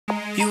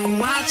You're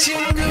watching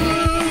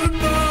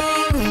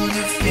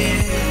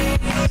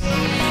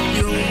GuudeBoulderfist.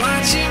 You're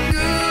watching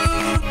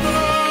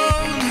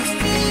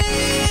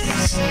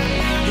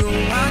GuudeBoulderfist.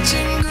 You're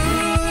watching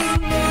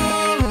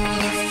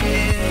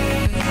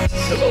GuudeBoulderfist.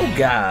 Hello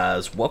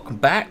guys, welcome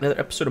back. Another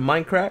episode of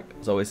MindCrack.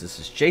 As always, this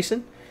is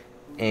Jason,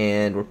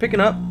 and we're picking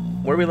up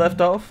where we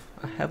left off.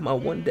 I have my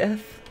one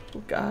death.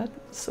 Oh god,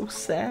 so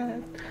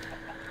sad.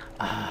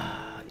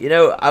 You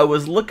know, I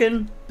was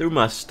looking through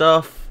my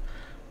stuff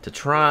to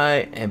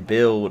try and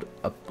build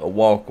a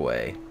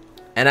walkway,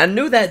 and I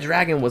knew that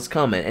dragon was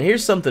coming. And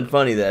here's something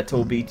funny that I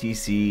told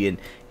BTC and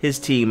his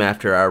team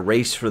after our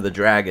race for the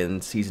dragon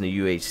season of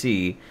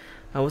UHC.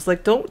 I was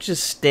like, don't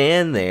just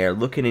stand there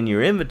looking in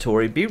your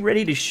inventory, be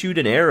ready to shoot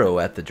an arrow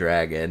at the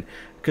dragon,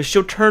 because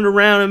she'll turn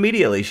around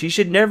immediately. She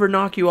should never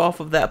knock you off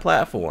of that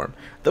platform.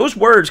 Those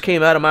words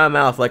came out of my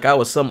mouth like I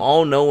was some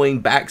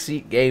all-knowing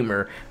backseat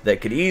gamer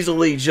that could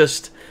easily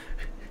just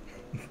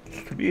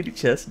community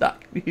chest,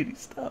 not community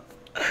stuff.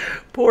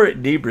 Poor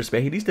Nebris,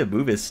 man. He needs to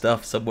move his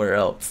stuff somewhere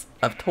else.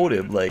 I've told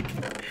him, like...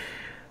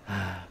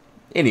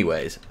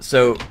 Anyways,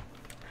 so...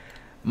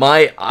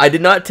 I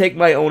did not take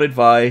my own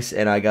advice,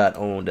 and I got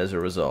owned as a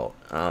result.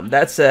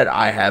 That said,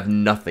 I have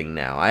nothing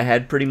now. I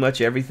had pretty much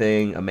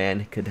everything a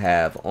man could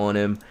have on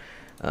him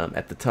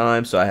at the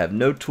time, so I have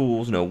no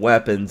tools, no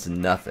weapons,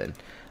 nothing.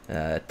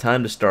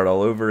 Time to start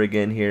all over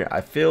again here.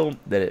 I feel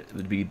that it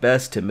would be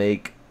best to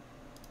make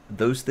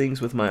those things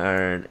with my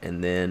iron,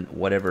 and then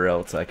whatever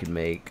else I can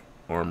make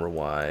armor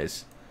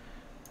wise.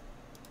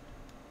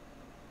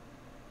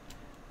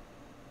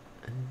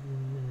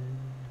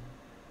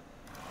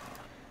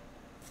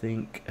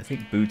 I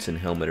think boots and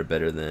helmet are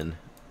better than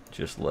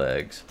just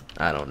legs.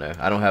 I don't know.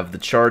 I don't have the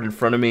chart in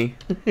front of me.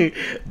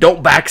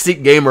 Don't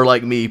backseat gamer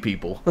like me,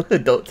 people.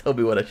 Don't tell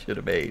me what I should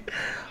have made.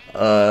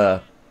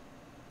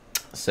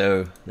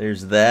 So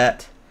there's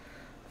that.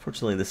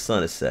 Fortunately, the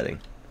sun is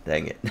setting.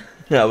 Dang it.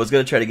 I was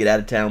going to try to get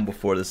out of town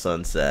before the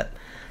sun set.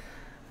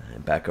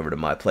 And back over to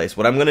my place.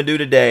 What I'm going to do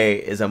today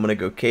is I'm going to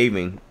go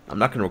caving. I'm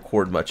not going to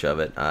record much of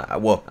it.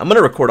 Well, I'm going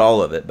to record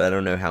all of it, but I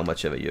don't know how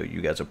much of it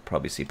you guys will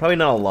probably see. Probably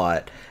not a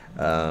lot,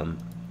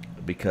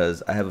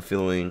 because I have a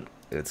feeling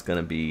it's going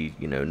to be,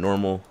 you know,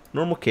 normal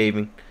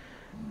caving.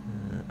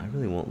 I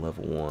really want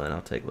level 1.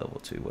 I'll take level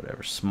 2,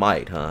 whatever.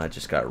 Smite, huh? I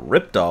just got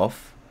ripped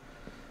off.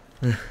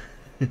 I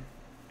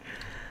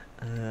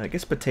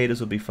guess potatoes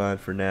will be fine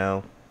for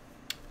now.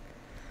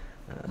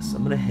 So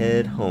I'm going to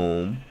head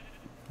home.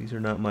 These are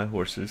not my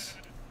horses.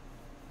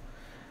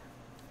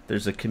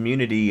 There's a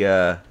community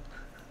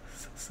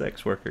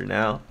sex worker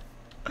now.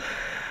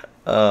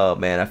 Oh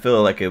man, I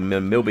feel like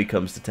when Milby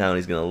comes to town,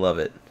 he's gonna love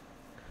it.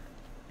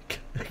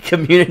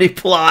 Community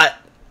plot.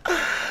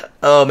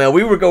 Oh man,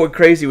 we were going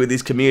crazy with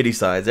these community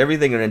signs.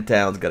 Everything in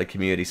town's got a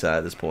community sign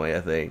at this point,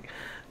 I think.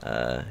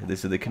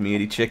 These are the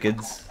community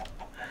chickens.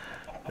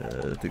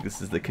 I think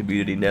this is the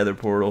community nether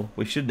portal.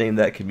 We should name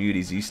that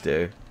community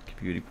Zisto.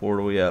 Community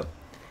portal, yep.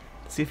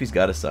 See if he's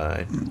got a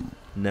sign.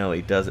 No,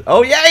 he doesn't.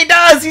 Oh yeah, he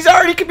does. He's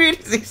already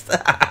community.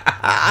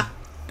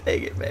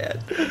 Dang it,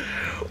 man.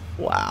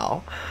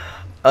 Wow.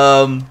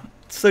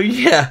 So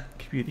yeah,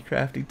 community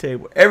crafting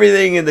table.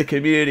 Everything in the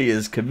community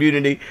is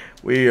community.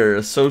 We are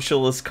a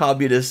socialist,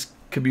 communist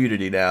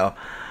community now.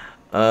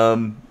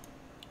 So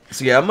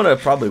yeah, I'm gonna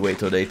probably wait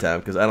till daytime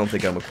because I don't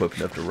think I'm equipped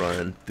enough to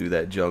run through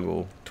that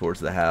jungle towards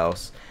the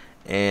house,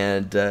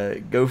 and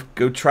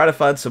go try to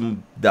find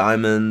some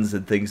diamonds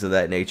and things of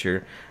that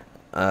nature.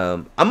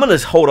 I'm gonna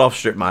hold off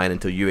strip mine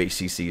until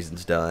UHC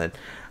season's done,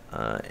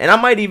 and I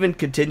might even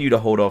continue to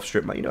hold off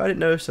strip mine. You know, I didn't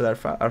notice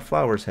that our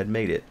flowers had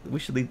made it. We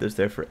should leave those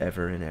there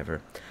forever and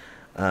ever.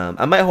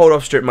 I might hold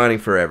off strip mining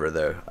forever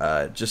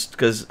though, just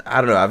because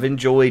I don't know. I've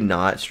enjoyed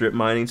not strip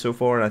mining so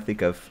far, and I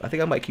think I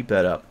might keep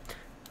that up.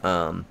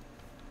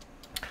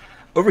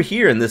 Over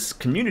here in this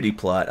community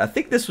plot, I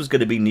think this was going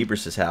to be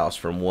Nebris's house,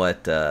 from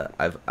what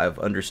I've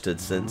understood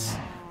since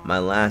my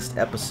last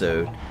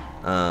episode.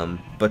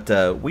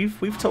 But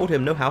we've told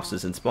him no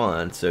houses in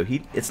spawn, so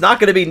it's not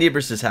going to be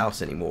Nebris's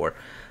house anymore.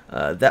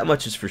 That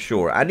much is for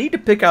sure. I need to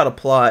pick out a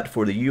plot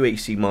for the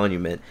UHC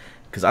monument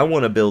because I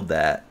want to build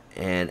that,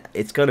 and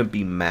it's going to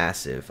be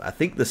massive. I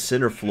think the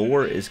center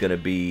floor is going to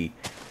be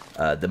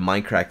the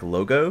MindCrack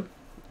logo.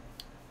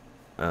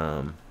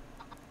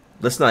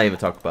 Let's not even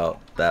talk about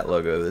that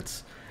logo.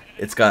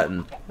 It's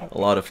gotten a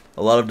lot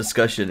of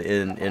discussion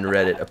in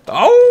Reddit.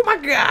 Oh my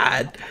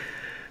god!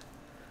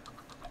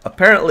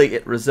 Apparently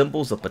it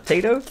resembles a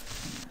potato.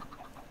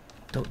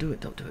 Don't do it,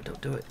 don't do it, don't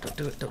do it, don't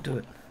do it, don't do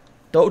it.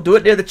 Don't do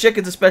it near the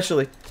chickens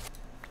especially.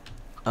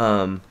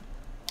 Baz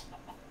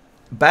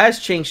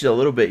changed it a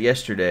little bit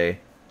yesterday.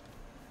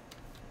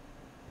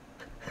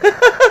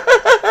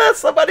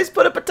 Somebody's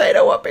put a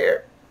potato up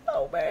here.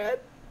 Oh man.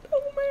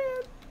 Oh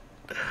man.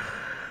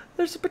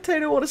 There's a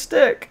potato on a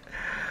stick.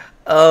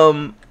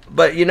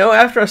 But you know,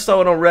 after I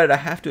saw it on Reddit, I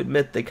have to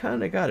admit they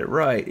kinda got it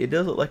right. It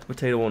does look like a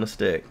potato on a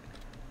stick.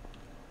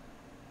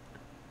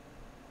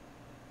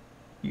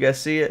 You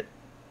guys see it?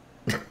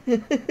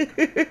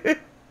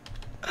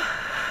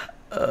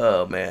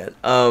 Oh man.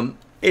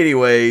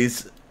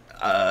 Anyways,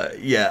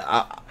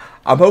 Yeah,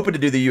 I'm hoping to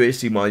do the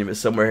UHC monument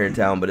somewhere here in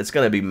town, but it's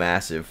going to be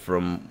massive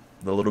from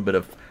the little bit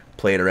of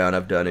playing around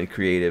I've done in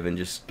creative and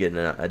just getting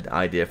an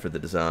idea for the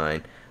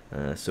design.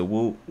 So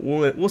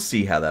we'll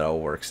see how that all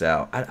works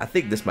out. I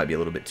think this might be a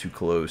little bit too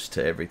close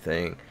to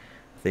everything.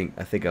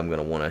 I think I'm going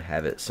to want to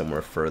have it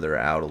somewhere further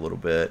out a little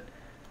bit.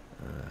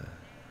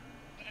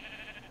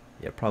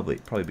 Yeah, probably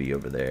be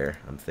over there,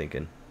 I'm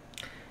thinking.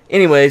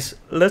 Anyways,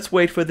 let's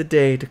wait for the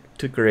day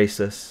to grace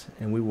us,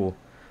 and we'll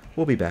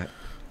be back.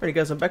 Alright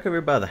guys, I'm back over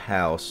here by the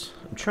house.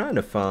 I'm trying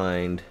to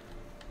find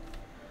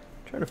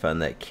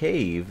that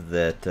cave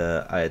that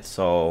I had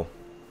saw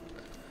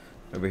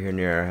over here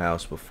near our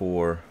house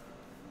before,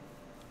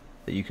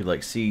 that you could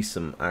like see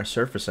our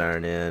surface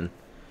iron in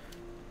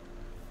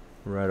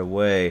right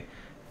away.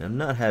 And I'm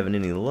not having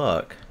any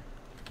luck.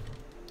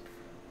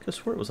 I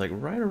swear it was like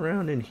right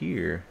around in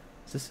here.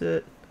 Is this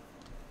it?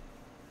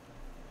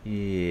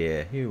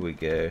 Yeah, here we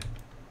go.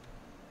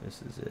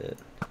 This is it.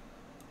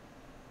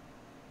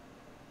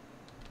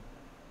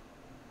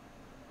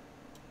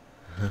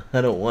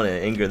 I don't want to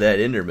anger that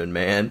Enderman,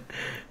 man.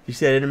 You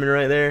see that Enderman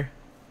right there?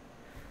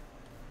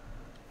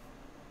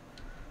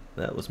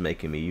 That was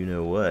making me you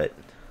know what.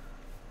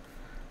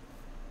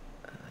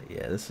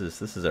 Yeah, this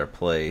is our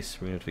place.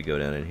 We're gonna have to go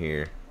down in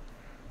here.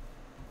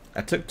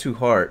 I took 2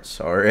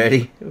 hearts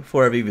already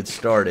before I've even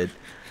started.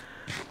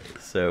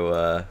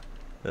 So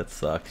that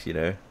sucks, you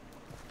know.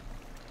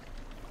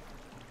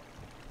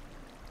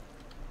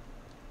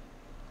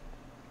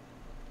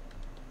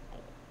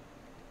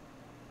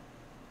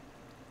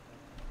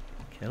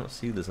 I don't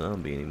see the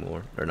zombie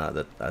anymore. Or not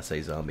that I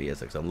say zombie,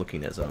 it's like I'm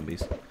looking at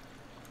zombies.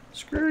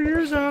 Screw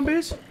you,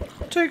 zombies.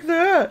 Take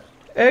that.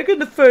 Egg in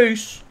the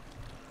face.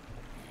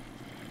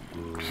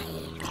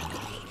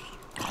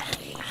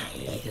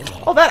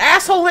 Oh, that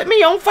asshole lit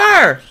me on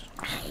fire.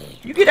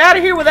 You get out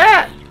of here with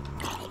that.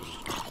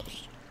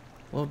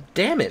 Well,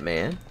 damn it,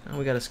 man. Oh,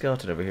 we got a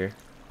skeleton over here.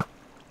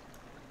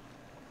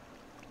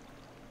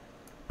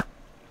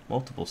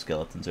 Multiple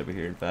skeletons over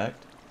here, in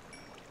fact.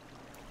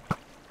 I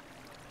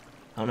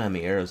don't know how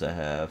many arrows I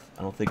have.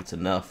 I don't think it's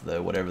enough,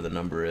 though, whatever the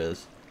number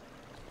is.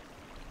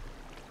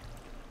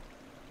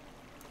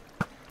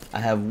 I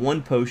have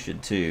 1 potion,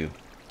 too.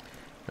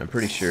 I'm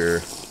pretty sure...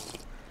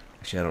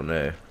 Actually, I don't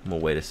know. I'm going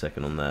to wait a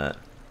second on that.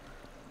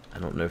 I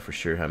don't know for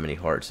sure how many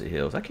hearts it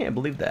heals. I can't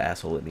believe the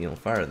asshole lit me on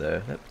fire,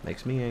 though. That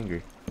makes me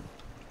angry.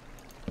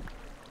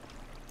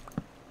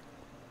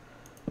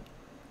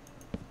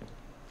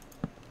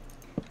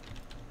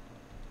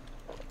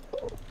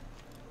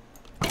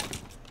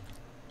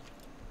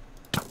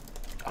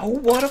 Oh,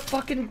 what a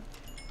fucking...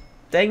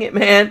 Dang it,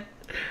 man.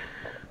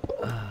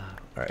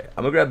 Alright,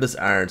 I'm gonna grab this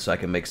iron so I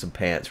can make some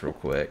pants real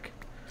quick.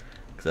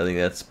 Because I think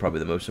that's probably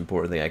the most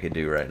important thing I can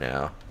do right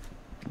now.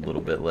 A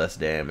little bit less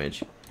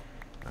damage.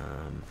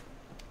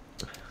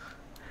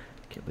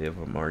 Can't believe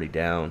I'm already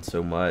down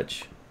so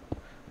much.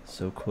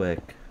 So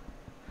quick.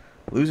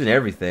 Losing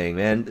everything,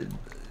 man.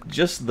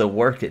 Just the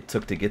work it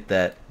took to get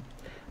that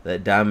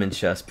diamond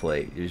chest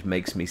plate. It just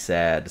makes me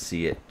sad to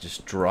see it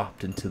just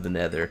dropped into the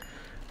nether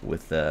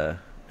without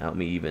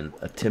me even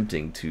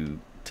attempting to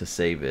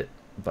save it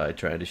by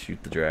trying to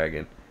shoot the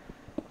dragon.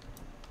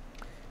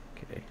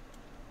 Okay.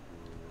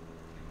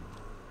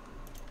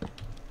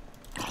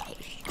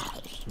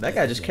 That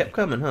guy just kept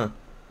coming, huh?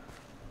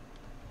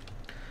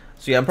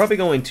 So yeah, I'm probably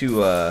going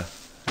to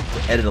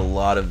edit a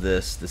lot of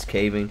this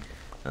caving.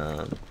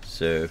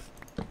 So,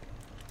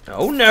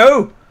 oh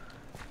no!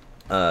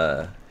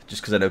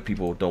 Just because I know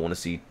people don't want to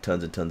see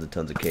tons and tons and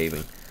tons of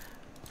caving.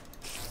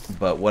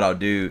 But what I'll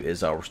do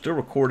is I'll still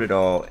record it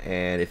all,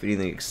 and if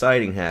anything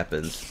exciting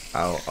happens,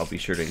 I'll be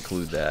sure to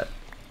include that.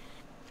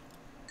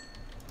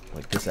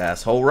 Like this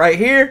asshole right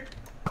here.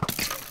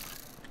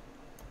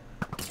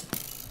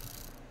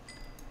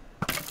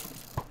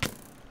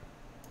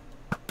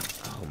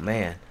 Oh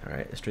man! All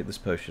right, let's drink this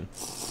potion.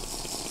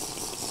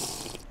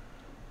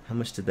 How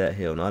much did that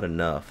heal? Not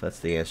enough. That's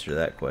the answer to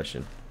that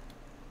question.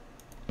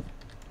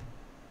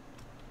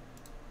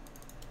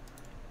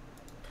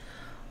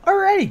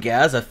 Alrighty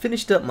guys, I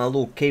finished up my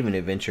little caving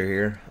adventure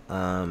here.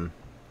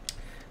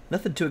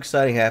 Nothing too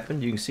exciting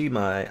happened. You can see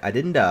I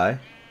didn't die.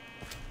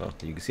 Well,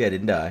 you can see I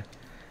didn't die.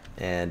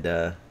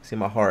 And see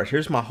my heart.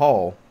 Here's my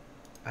haul.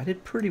 I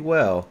did pretty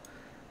well.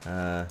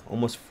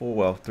 Almost full,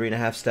 well,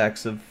 3.5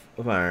 stacks of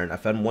iron. I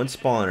found 1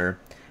 spawner.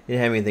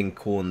 Didn't have anything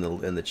cool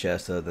in the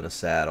chest other than a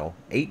saddle.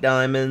 8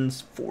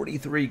 diamonds,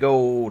 43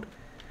 gold.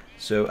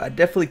 So I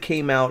definitely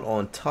came out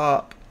on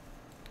top.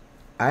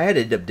 I had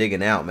to end up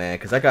digging out, man,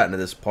 because I got into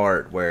this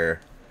part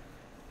where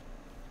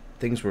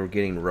things were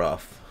getting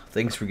rough.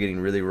 Things were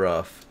getting really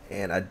rough.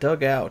 And I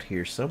dug out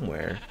here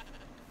somewhere.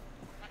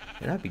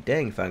 And I'd be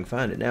dang if I can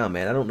find it now,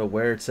 man. I don't know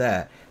where it's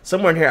at.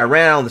 Somewhere in here, I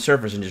ran out on the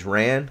surface and just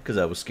ran because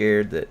I was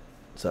scared that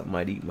something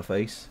might eat my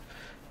face.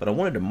 But I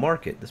wanted to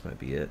mark it. This might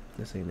be it.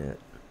 This ain't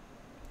it.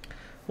 I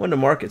wanted to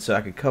mark it so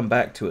I could come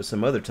back to it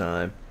some other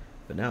time.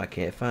 But now I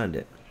can't find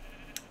it.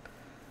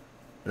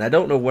 And I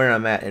don't know where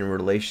I'm at in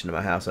relation to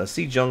my house. I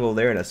see jungle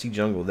there and I see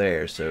jungle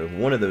there. So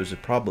one of those is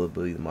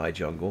probably my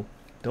jungle.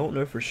 Don't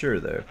know for sure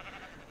though.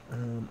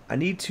 I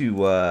need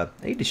to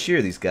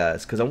shear these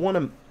guys because I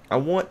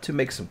want to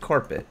make some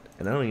carpet,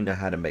 and I don't even know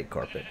how to make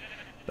carpet,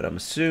 but I'm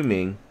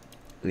assuming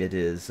it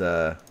is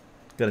gonna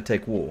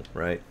take wool,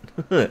 right?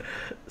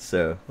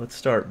 So let's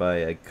start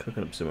by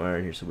cooking up some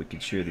iron here so we can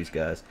shear these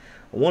guys.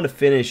 I want to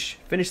finish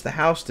the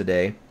house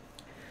today,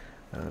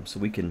 so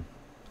we can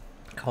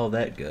call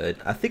that good.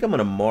 I think I'm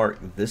gonna mark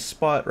this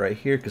spot right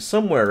here because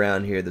somewhere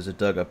around here there's a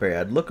dug up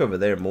area. I'd look over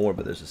there more,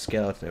 but there's a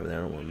skeleton over there.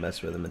 I don't want to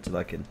mess with him until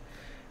I can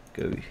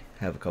go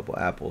have a couple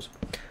apples.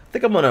 I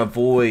think I'm gonna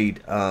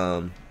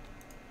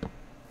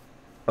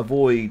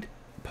avoid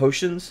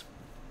potions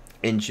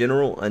in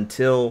general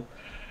until,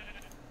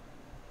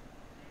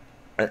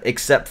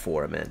 except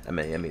for I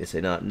mean to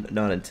say not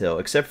until,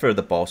 except for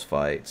the boss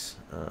fights.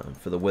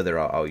 For the wither,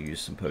 I'll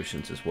use some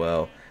potions as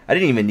well. I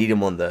didn't even need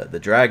them on the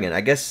dragon.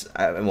 I guess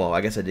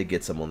I guess I did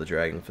get some on the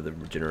dragon for the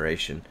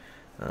regeneration,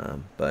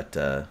 but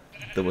there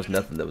was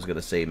nothing that was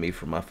gonna save me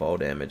from my fall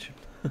damage.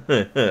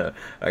 I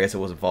guess it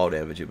wasn't fall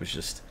damage. It was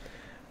just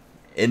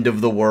end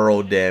of the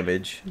world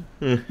damage.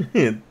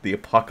 The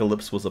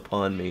apocalypse was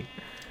upon me.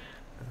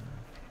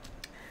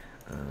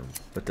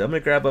 But I'm gonna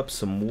grab up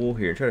some wool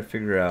here and try to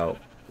figure out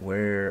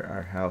where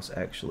our house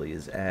actually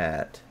is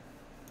at.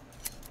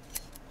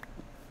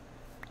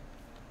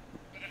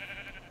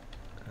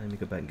 Let me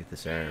go back and get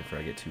this iron before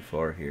I get too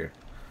far here.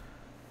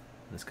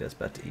 This guy's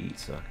about to eat,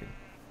 so I can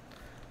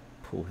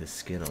pull his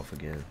skin off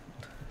again.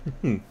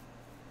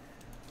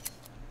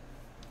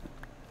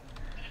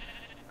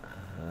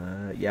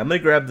 Yeah, I'm gonna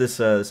grab this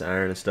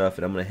iron and stuff,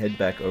 and I'm gonna head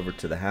back over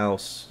to the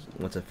house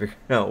once I figure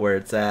out where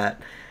it's at,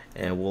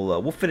 and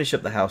we'll finish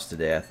up the house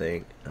today, I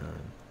think.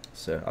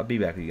 So I'll be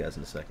back with you guys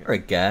in a second. All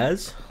right,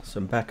 guys. So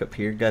I'm back up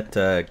here. Got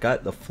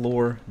the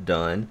floor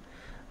done.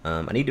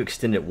 I need to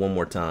extend it one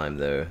more time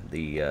though.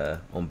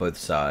 On both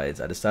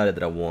sides. I decided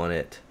that I want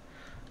it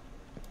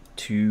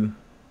 2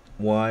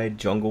 wide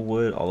jungle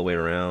wood all the way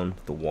around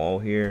the wall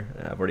here.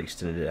 I've already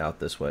extended it out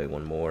this way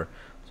one more.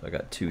 So I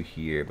got 2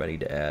 here, but I need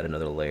to add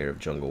another layer of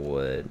jungle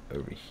wood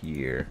over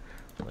here,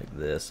 like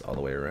this, all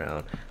the way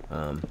around,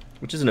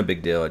 which isn't a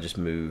big deal. I just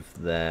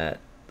moved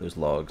those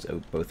logs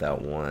both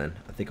out one.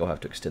 I think I'll have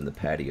to extend the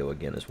patio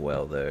again as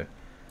well, though.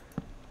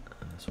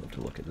 So we'll have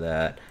to look at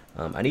that.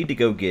 I need to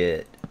go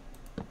get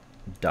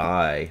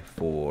dye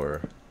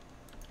for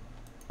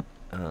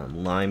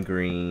lime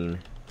green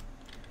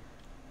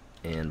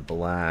and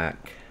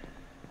black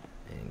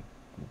and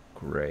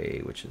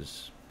gray, which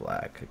is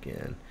black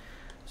again.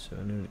 So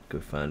I'm gonna go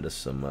find us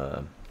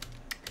some.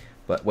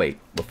 But wait,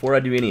 before I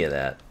do any of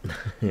that,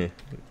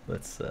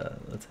 let's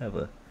have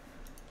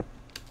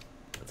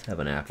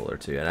an apple or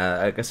two. And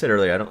like I said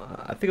earlier,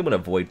 I think I'm gonna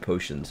avoid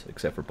potions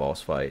except for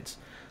boss fights.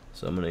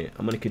 So I'm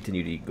gonna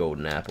continue to eat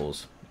golden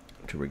apples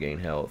to regain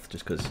health,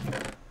 just because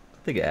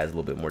I think it adds a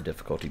little bit more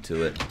difficulty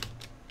to it.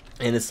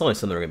 And it's only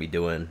something we're gonna be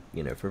doing,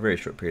 for a very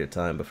short period of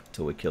time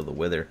until we kill the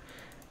wither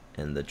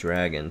and the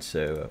dragon.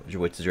 So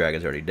which the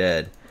dragon's already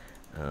dead.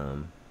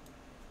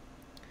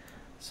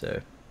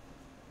 So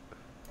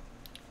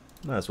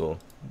might as well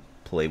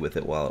play with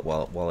it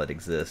while it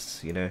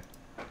exists,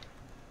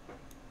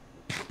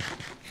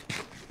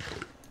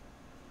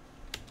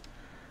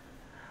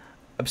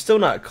 I'm still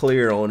not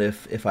clear on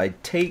if I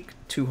take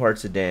 2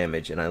 hearts of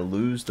damage and I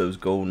lose those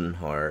golden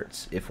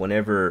hearts, if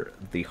whenever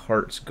the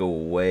hearts go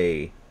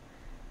away,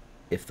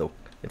 in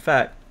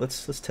fact,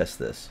 let's test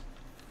this.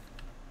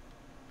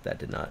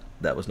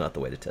 That was not the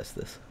way to test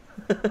this.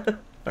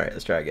 Alright,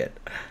 let's try again.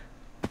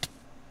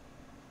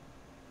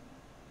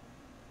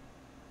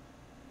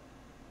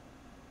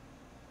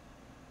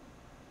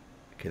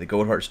 Okay, the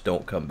gold hearts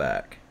don't come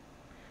back.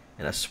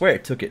 And I swear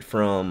it took it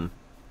from...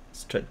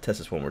 Let's try to test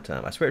this one more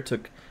time. I swear it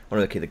took... Oh,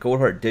 no, okay, the gold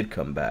heart did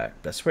come back.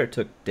 But I swear it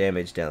took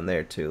damage down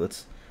there, too.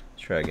 Let's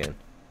try again.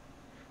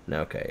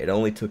 No, okay, it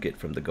only took it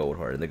from the gold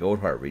heart. And the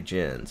gold heart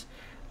regens.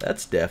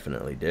 That's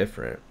definitely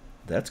different.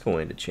 That's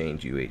going to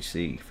change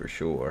UHC for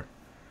sure.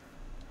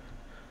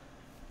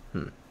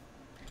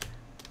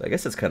 I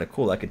guess that's kind of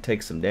cool. I could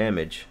take some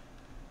damage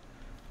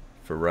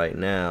for right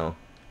now.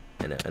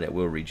 And it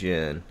will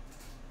regen.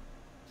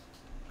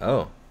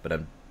 Oh,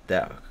 but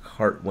that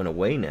heart went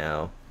away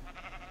now.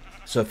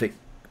 So if it,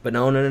 but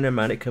no, never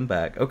mind. It come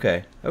back.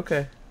 Okay,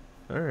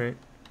 all right.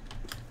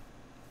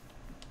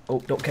 Oh,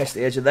 don't catch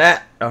the edge of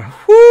that.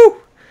 Oh,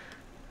 whoo!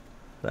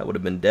 That would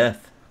have been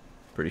death.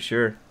 Pretty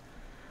sure.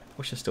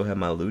 Wish I still had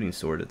my looting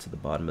sword. It's at the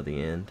bottom of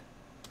the end.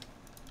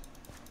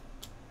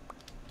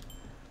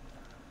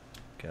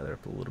 Gather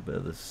up a little bit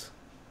of this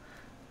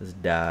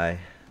dye.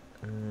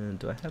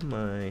 Do I have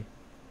my?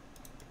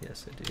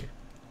 Yes, I do.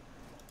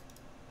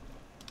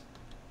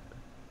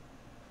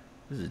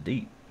 This is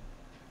deep.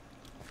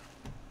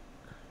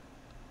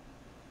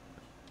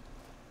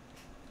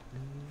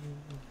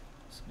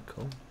 Some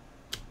coal.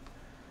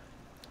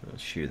 I'll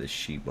shear this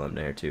sheep while I'm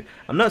there too.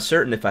 I'm not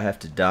certain if I have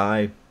to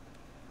dye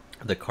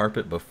the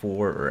carpet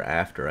before or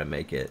after I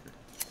make it.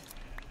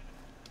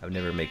 I've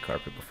never made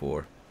carpet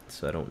before,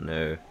 so I don't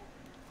know.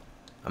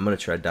 I'm gonna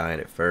try dyeing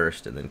it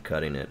first and then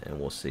cutting it, and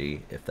we'll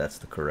see if that's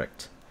the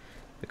correct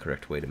the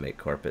correct way to make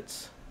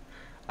carpets.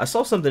 I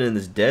saw something in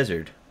this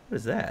desert. What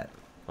is that?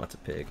 Oh, it's a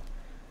pig.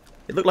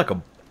 It looked like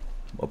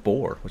a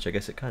boar, which I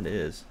guess it kind of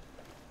is.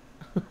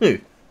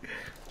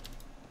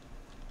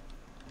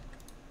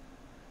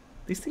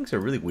 These things are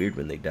really weird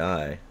when they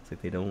die. It's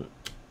like they don't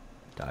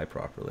die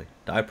properly.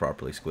 Die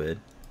properly, squid.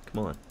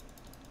 Come on.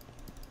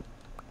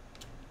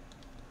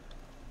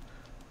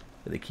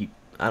 They keep,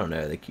 I don't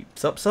know, they keep,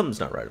 something's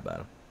not right about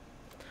them.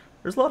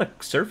 There's a lot of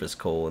surface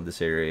coal in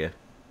this area.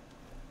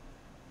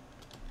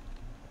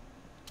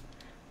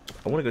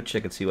 I want to go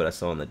check and see what I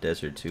saw in the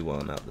desert too while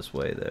I'm out this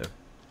way though.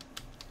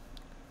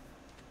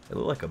 It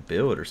looked like a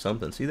build or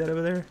something. See that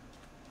over there? I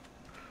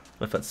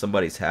don't know if that's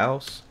somebody's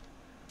house.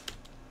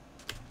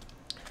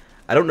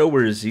 I don't know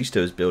where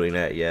Zisto's building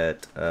at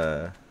yet. I'll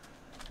go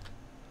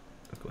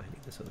ahead and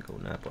eat this other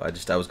golden apple.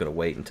 I was gonna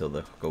wait until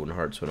the golden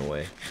hearts went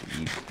away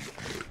to eat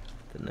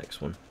the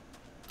next one.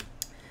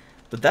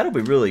 But that'll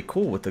be really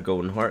cool with the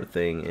golden heart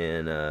thing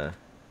in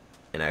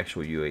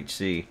actual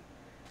UHC.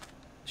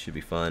 Should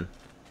be fun.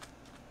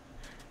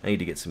 I need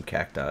to get some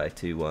cacti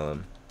too while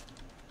I'm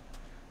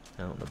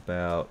out and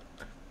about.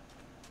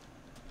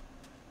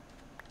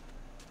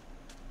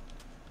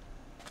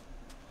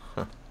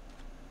 Huh.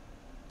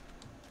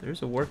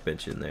 There's a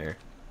workbench in there.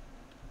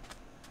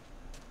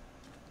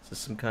 Is this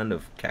some kind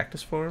of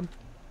cactus farm?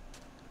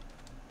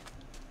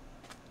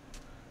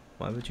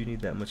 Why would you need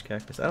that much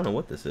cactus? I don't know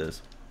what this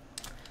is.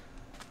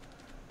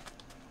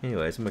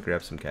 Anyways, I'm gonna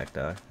grab some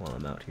cacti while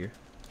I'm out here.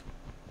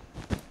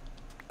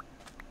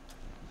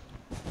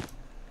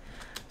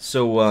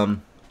 So,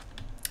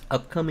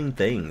 upcoming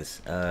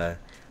things.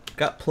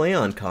 Got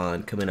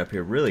PlayOnCon coming up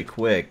here really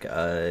quick.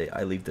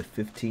 I leave the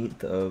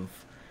 15th of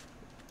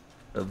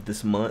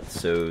this month,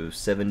 so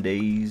 7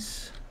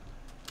 days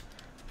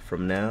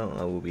from now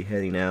I will be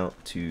heading out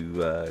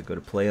to go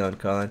to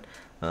PlayOnCon.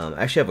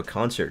 I actually have a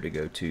concert to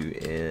go to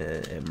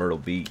in Myrtle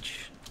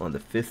Beach on the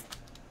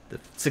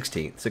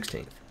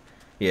 16th.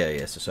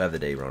 Yeah, so I have the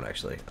day wrong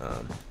actually.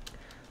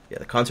 Yeah,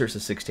 the concert's the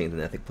 16th,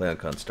 and I think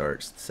PlayOnCon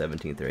starts the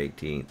 17th or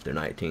 18th or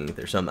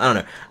 19th or something. I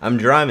don't know. I'm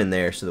driving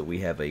there so that we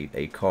have a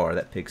car.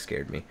 That pig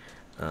scared me.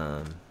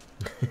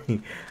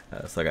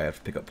 It's like I have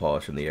to pick up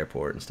Polish from the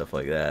airport and stuff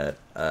like that.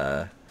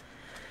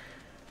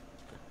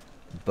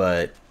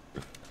 But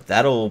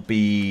that'll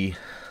be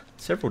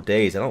several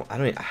days. I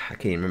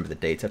can't even remember the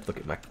dates. I have to look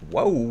at my.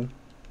 Whoa!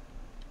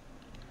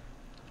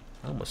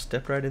 I almost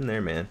stepped right in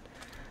there, man.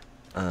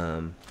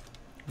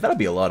 That'll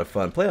be a lot of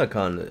fun.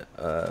 PlayOnCon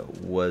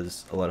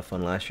was a lot of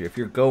fun last year. If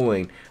you're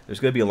going, there's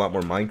going to be a lot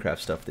more Minecraft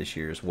stuff this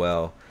year as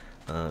well.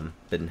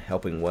 Been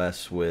helping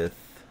Wes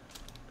with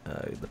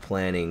the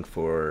planning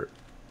for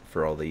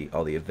all the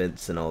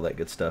events and all that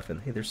good stuff.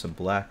 And hey, there's some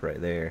black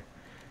right there.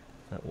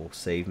 That will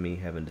save me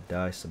having to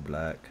dye some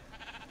black.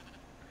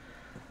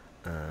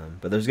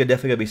 But there's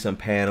definitely going to be some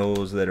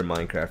panels that are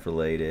Minecraft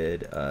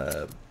related.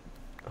 Oh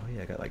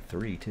yeah, I got like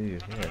 3 too.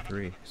 Yeah,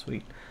 3.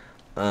 Sweet.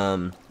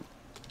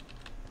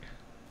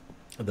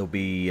 There'll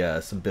be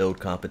some build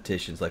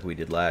competitions like we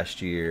did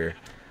last year.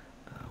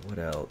 What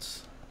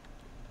else?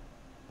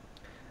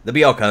 There'll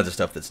be all kinds of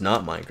stuff that's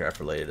not Minecraft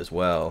related as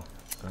well.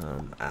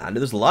 I know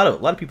there's a lot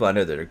of people I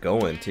know that are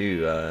going too.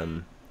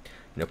 You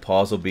know,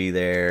 Paws will be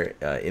there.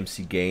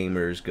 MC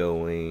Gamer's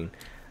going.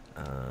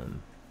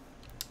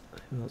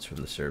 Who else from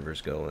the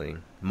server's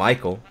going?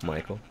 Michael.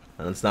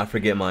 Let's not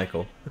forget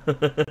Michael.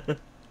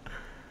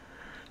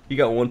 You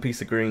got one piece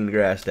of green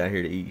grass down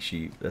here to eat,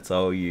 sheep. That's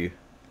all you.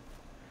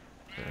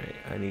 Alright,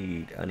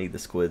 I need the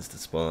squids to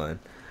spawn.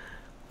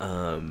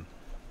 I'm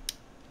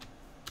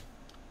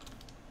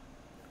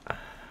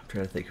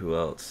trying to think who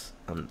else.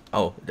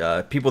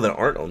 People that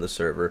aren't on the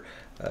server.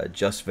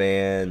 Just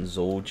Van,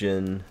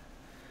 Zoljan.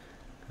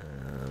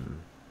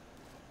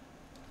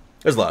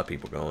 There's a lot of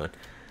people going.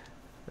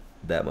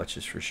 That much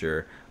is for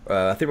sure.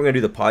 I think we're going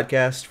to do the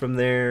podcast from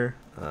there.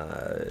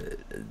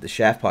 The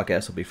Shaft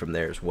podcast will be from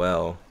there as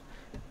well.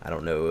 I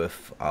don't know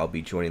if I'll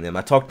be joining them.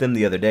 I talked to them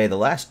the other day. The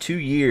last 2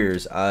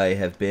 years, I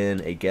have been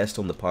a guest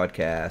on the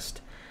podcast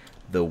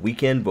the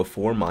weekend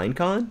before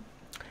Minecon.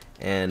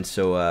 And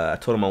so I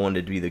told them I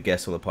wanted to be the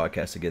guest on the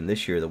podcast again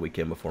this year, the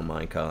weekend before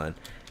Minecon.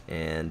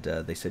 And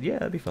they said, yeah,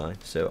 that'd be fine.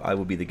 So I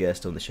will be the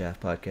guest on the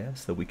Shaft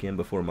podcast the weekend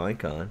before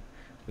Minecon,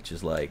 which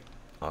is like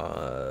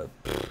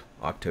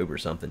October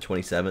something,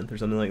 27th or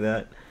something like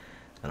that.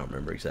 I don't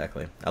remember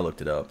exactly. I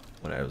looked it up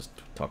when I was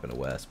talking to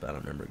Wes, but I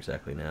don't remember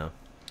exactly now.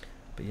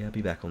 But yeah, I'll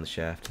be back on the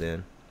Shaft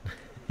then.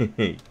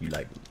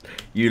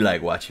 you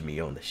like watching me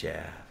on the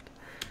Shaft.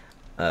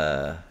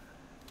 And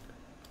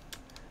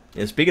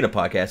speaking of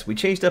podcasts, we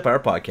changed up our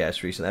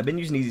podcast recently. I've been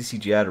using Easy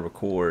CGI to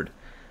record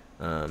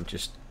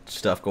just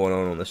stuff going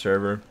on the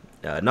server.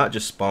 Not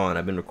just Spawn.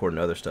 I've been recording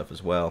other stuff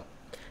as well.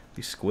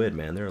 These squid,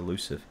 man, they're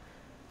elusive.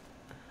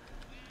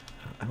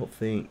 I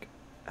think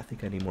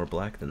I need more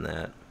black than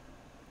that.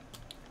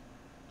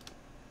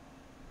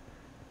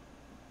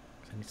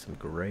 I need some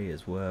gray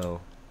as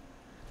well.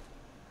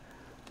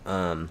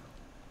 But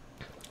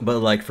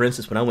like for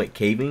instance, when I went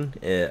caving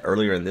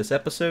earlier in this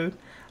episode,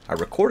 I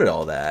recorded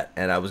all that,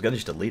 and I was gonna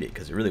just delete it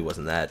because it really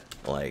wasn't that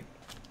like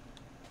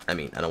I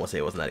mean, I don't want to say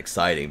it wasn't that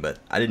exciting, but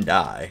I didn't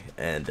die.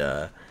 And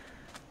I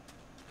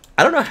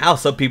don't know how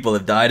some people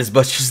have died as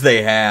much as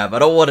they have. I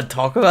don't want to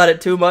talk about it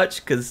too much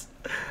because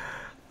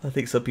I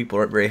think some people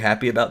aren't very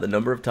happy about the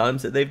number of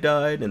times that they've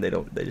died, and they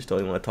just don't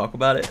even want to talk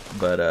about it.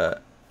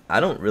 But I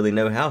don't really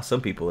know how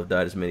some people have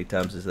died as many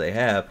times as they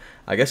have.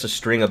 I guess a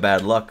string of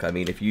bad luck. I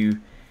mean, if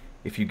you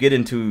get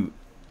into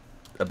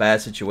a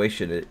bad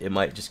situation, it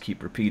might just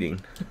keep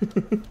repeating.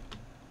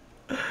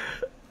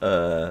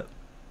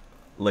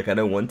 Like I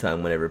know one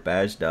time whenever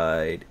Badge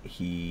died,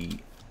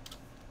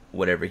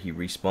 whenever he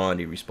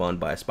respawned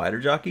by a spider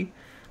jockey.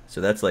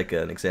 So that's like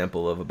an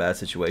example of a bad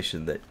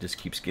situation that just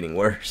keeps getting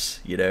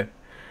worse, you know?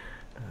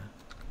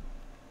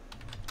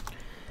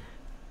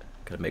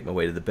 Gotta make my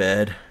way to the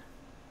bed.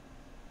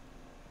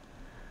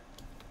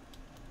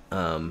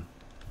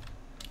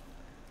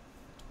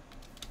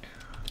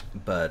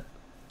 But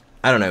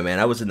I don't know, man.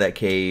 I was in that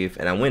cave,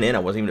 and I went in. I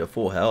wasn't even at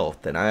full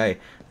health, and that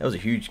was a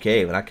huge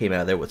cave, and I came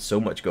out of there with so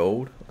much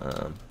gold.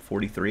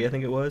 43, I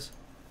think it was.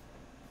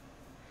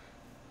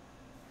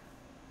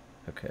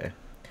 Okay.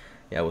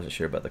 Yeah, I wasn't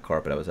sure about the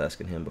carpet. I was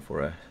asking him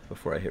before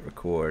I hit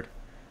record.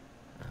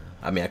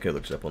 I mean, I could have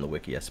looked it up on the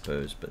wiki, I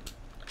suppose, but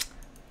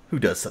who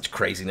does such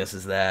craziness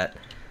as that?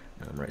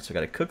 Right, so I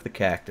got to cook the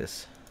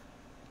cactus.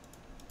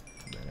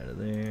 Get that out of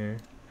there.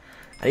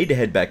 I need to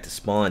head back to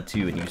spawn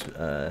too and use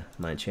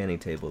my enchanting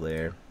table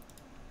there.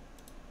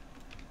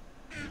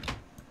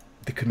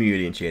 The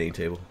community enchanting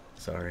table.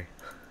 Sorry.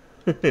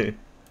 Let's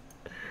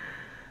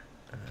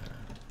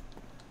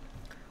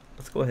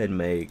go ahead and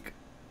make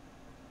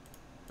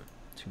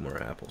 2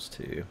 more apples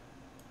too.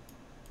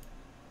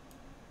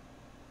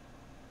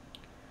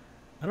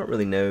 I don't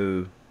really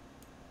know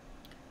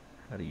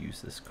how to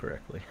use this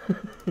correctly.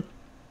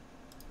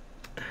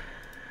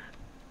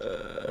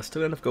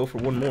 Still got enough gold for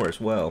 1 more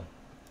as well,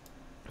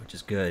 which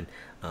is good.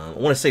 I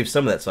want to save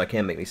some of that so I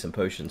can make me some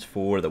potions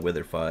for the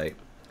wither fight.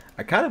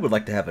 I kind of would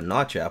like to have a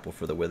notch apple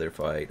for the wither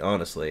fight,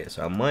 honestly.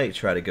 So I might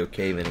try to go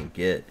cave in and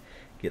get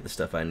the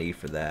stuff I need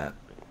for that.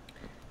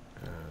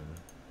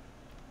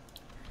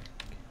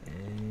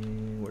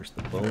 Okay, where's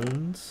the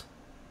bones?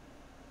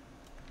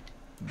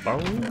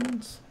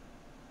 Bones.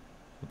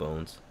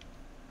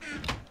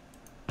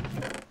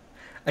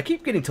 I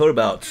keep getting told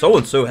about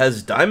so-and-so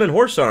has diamond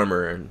horse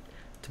armor, and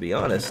to be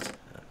honest,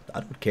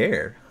 I don't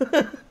care.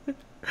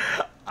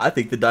 I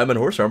think the diamond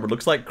horse armor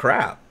looks like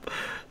crap.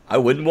 I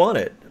wouldn't want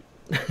it.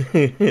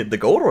 The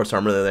gold horse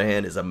armor, on the other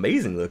hand, is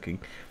amazing looking.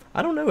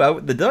 I don't know.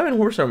 The diamond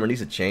horse armor needs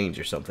to change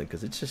or something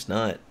because it's just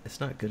not. It's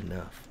not good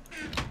enough.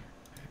 All right,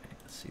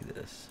 let's see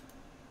this.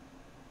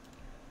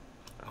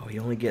 Oh,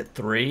 you only get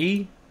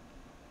 3?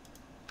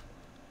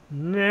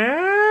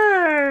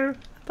 No, I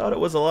thought it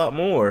was a lot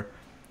more.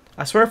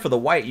 I swear for the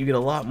white you get a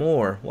lot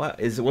more. What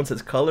is it? Once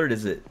it's colored,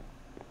 is it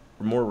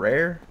more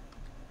rare?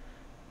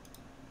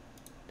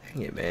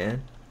 Dang it,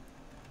 man.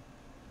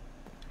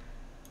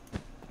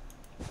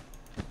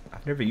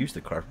 I've never used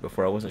the carpet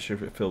before. I wasn't sure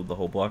if it filled the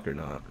whole block or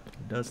not.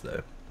 It does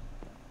though.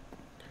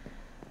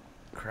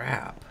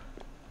 Crap.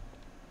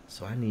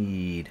 So I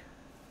need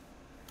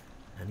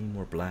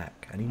more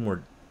black. I'm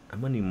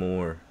gonna need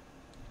more.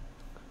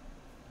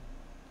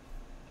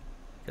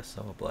 I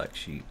saw a black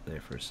sheep there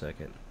for a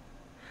second.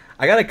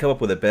 I gotta come up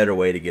with a better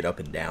way to get up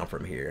and down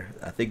from here.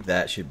 I think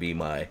that should be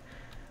my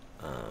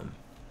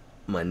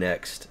my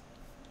next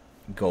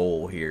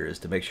goal here, is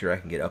to make sure I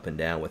can get up and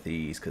down with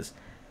ease, because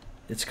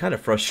it's kind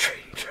of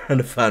frustrating trying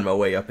to find my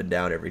way up and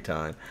down every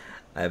time.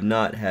 I have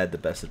not had the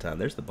best of time.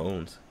 There's the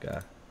bones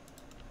guy.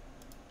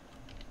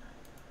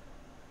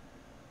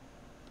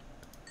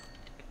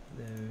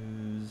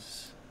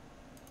 Those.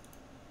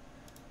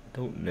 I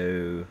don't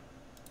know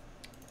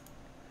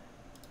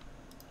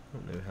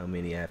how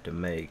many I have to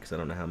make, because I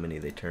don't know how many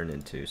they turn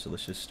into. So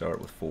let's just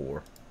start with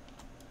 4.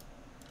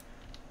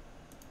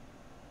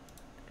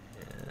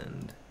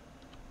 And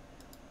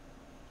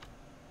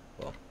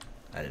well,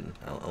 I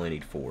only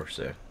need 4,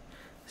 so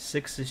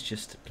 6 is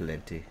just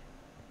plenty.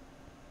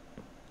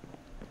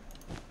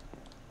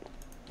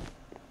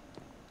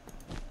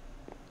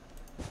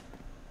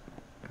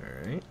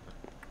 Alright.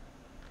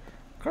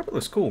 Carpet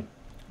looks cool.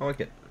 I like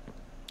it.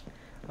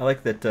 I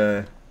like that,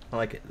 I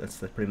like it.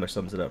 That pretty much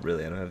sums it up,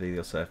 really. I don't have anything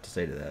else I have to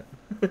say to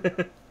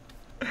that.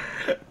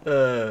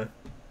 That's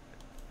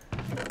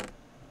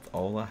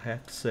all I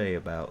have to say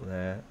about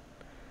that.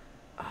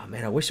 Oh,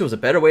 man, I wish there was a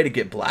better way to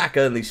get black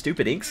on these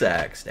stupid ink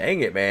sacs. Dang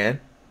it, man.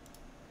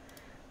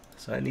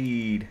 So I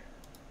need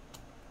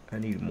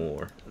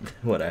more than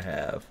what I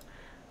have.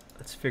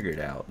 Let's figure it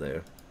out,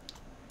 though.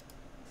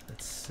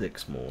 That's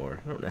 6 more.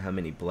 I don't know how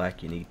many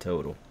black you need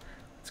total.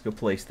 Let's go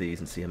place these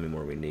and see how many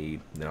more we need.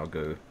 And then I'll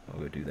go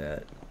do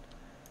that.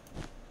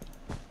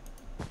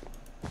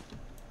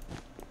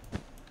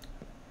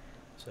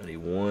 So I need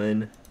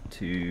 1,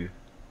 2.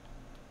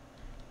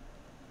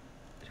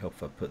 It helps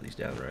if I put these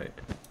down right.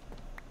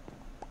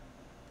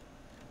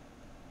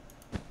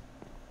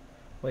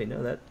 Wait,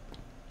 no, that.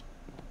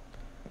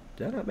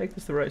 Did I not make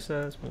this the right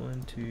size?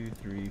 1, 2,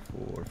 3,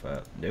 4,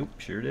 5. Nope,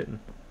 sure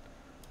didn't.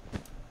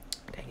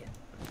 Dang it.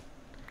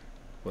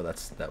 Well,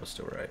 that was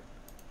still right.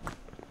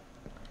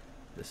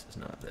 This is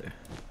not there.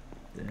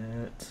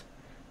 That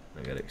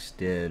I gotta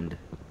extend.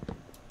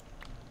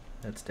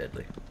 That's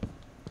deadly.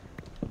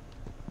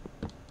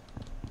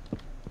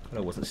 I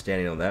wasn't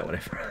standing on that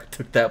whenever I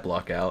took that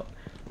block out.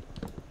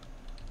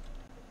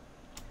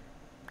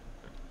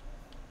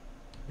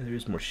 There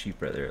is more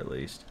sheep right there at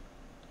least.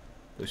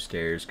 Those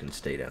stairs can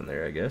stay down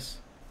there, I guess.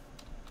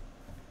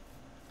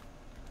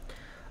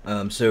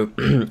 So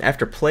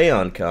after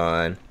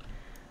PlayOnCon,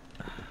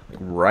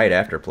 right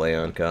after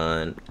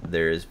PlayOnCon,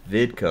 there is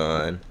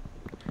VidCon,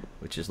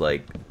 which is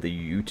like the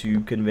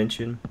YouTube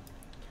convention.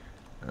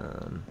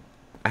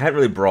 I hadn't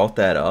really brought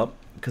that up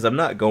because I'm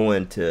not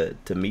going to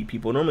meet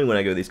people. Normally when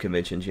I go to these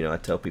conventions, you know, I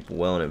tell people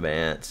well in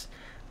advance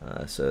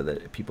so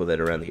that people that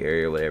are around the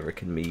area or whatever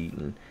can meet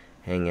and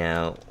hang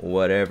out,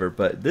 whatever.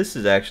 But this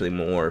is actually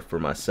more for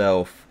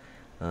myself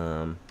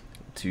to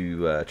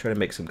try to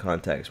make some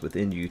contacts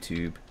within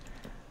YouTube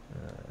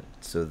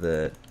so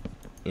that,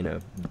 you know,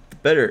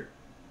 better...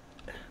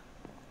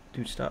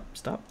 Dude, stop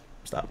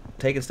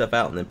taking stuff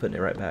out and then putting it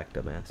right back,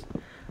 dumbass.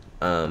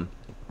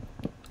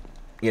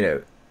 You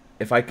know,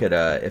 if I could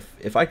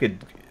if I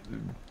could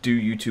do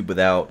YouTube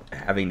without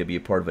having to be a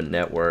part of a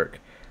network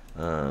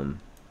to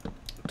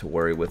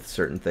worry with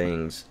certain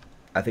things,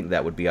 I think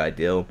that would be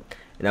ideal.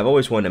 And I've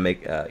always wanted to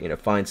make you know,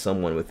 find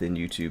someone within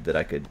YouTube that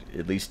I could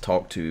at least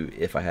talk to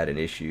if I had an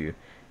issue.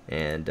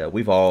 And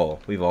we've all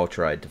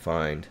tried to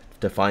find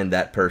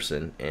that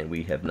person, and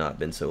we have not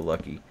been so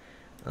lucky.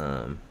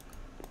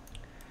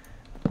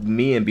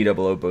 Me and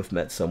BOO both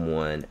met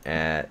someone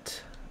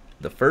at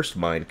the first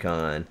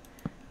MindCon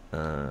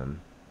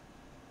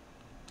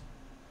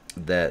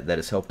that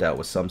has helped out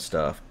with some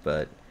stuff,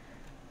 but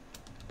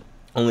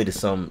only to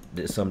some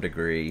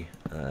degree.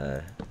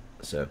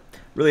 So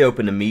really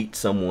open to meet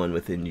someone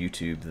within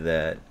YouTube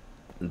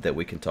that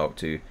we can talk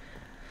to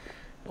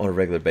on a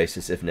regular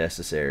basis if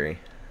necessary.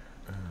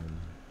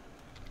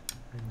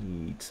 I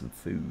need some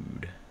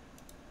food.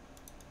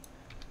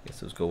 Guess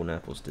those golden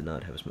apples did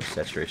not have as much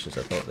saturation as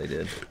I thought they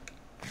did.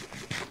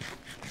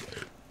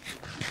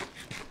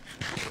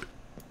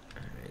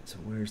 Alright, so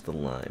where's the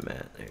lime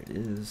at? There it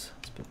is.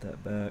 Let's put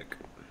that back.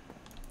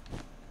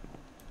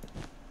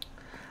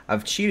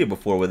 I've cheated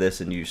before with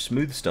this and used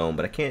smooth stone,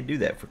 but I can't do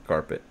that for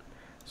carpet.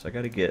 So I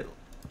gotta get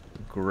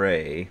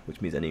gray, which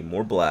means I need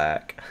more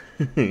black.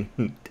 Dang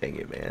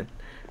it, man.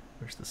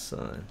 Where's the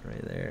sun?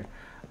 Right there.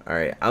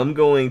 Alright, I'm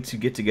going to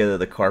get together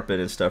the carpet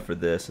and stuff for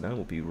this, and I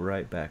will be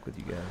right back with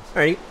you guys.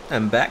 Alright,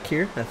 I'm back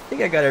here. I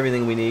think I got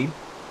everything we need.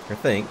 I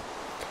think.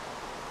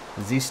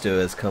 Zisto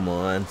has come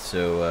on,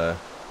 so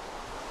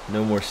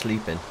no more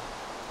sleeping.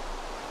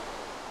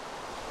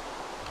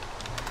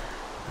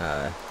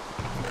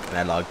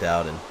 I logged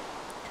out and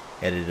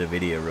edited a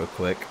video real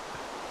quick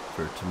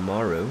for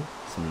tomorrow,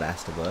 some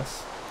Last of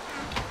Us.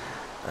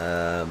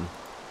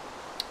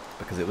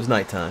 Because it was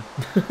nighttime.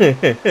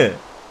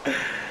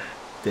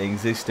 Dang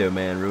Zisto,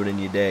 man, ruining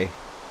your day.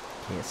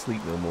 Can't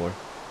sleep no more.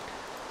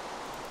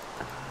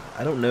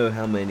 I don't know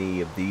how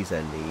many of these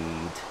I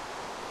need.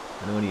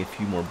 I know I need a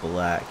few more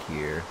black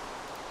here.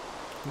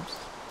 Oops.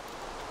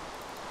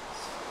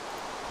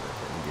 Go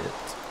ahead and get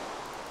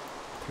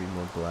 3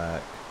 more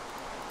black.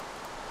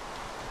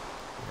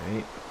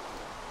 Alright.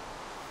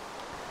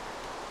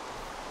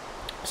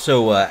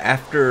 So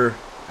after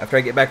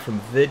I get back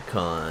from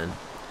VidCon,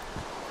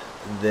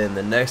 then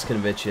the next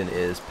convention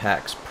is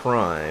PAX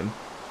Prime.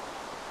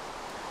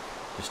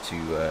 Just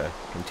to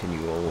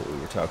continue on what we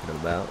were talking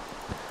about.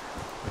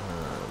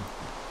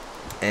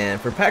 And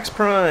for PAX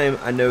Prime,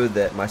 I know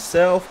that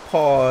myself,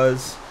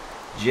 Pause,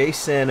 Jay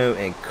Sano,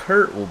 and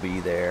Kurt will be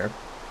there.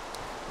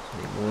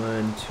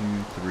 1,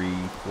 2, 3,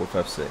 4,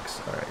 5,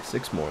 6. Alright,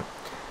 6 more.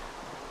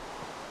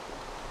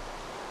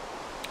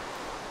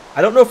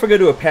 I don't know if we're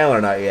going to do a panel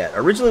or not yet.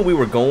 Originally, we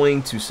were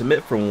going to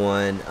submit for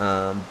one,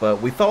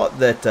 but we thought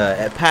that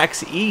at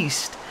PAX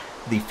East,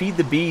 the Feed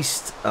the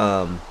Beast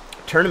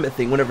tournament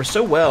thing went over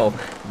so well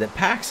that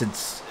PAX had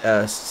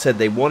said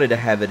they wanted to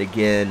have it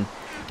again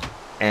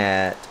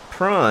at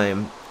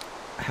Prime.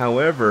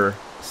 However,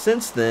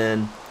 since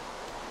then,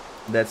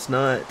 they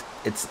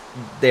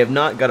have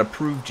not got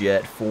approved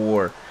yet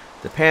for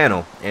the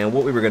panel. And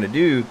what we were going to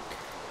do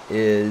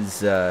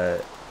is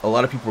a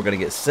lot of people were going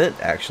to get sent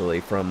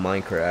actually from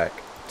MindCrack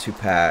to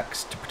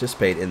PAX to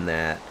participate in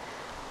that.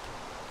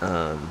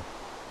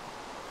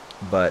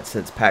 But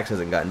since PAX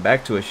hasn't gotten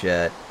back to us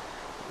yet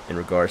in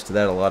regards to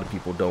that, a lot of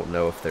people don't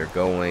know if they're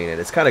going, and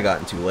it's kind of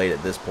gotten too late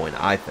at this point,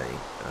 I think.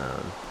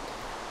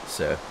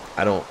 So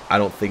I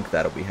don't think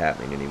that'll be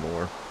happening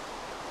anymore.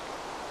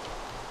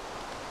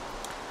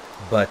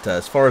 But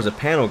as far as a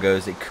panel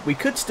goes, we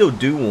could still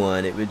do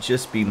one. It would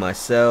just be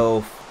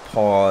myself,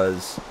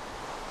 Pause,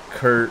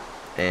 Kurt,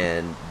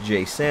 and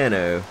Jay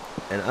Sano,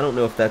 and I don't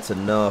know if that's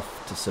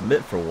enough to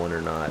submit for one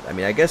or not. I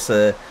mean, I guess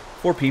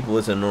 4 people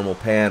is a normal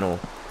panel.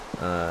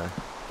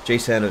 Jay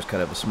Sano's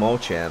kind of a small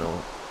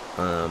channel,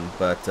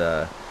 but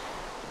I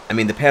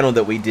mean, the panel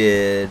that we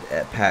did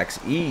at PAX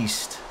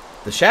East,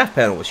 the Shaft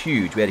panel was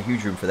huge. We had a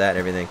huge room for that and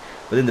everything.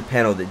 But then the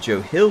panel that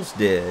Joe Hills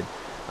did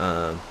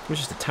It was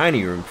just a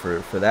tiny room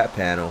for that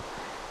panel.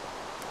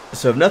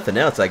 So if nothing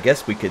else, I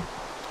guess we could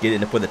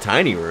end up with a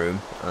tiny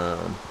room.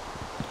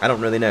 I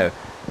don't really know.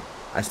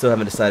 I still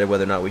haven't decided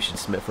whether or not we should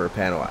submit for a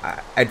panel.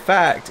 In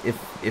fact,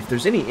 if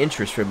there's any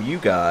interest from you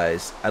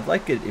guys, I'd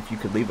like it if you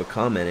could leave a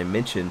comment and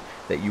mention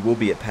that you will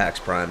be at PAX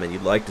Prime and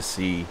you'd like to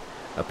see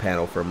a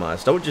panel from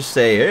us. Don't just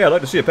say, hey, I'd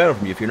like to see a panel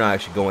from you if you're not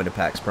actually going to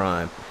PAX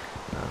Prime.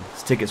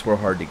 These tickets were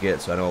hard to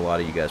get, so I know a lot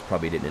of you guys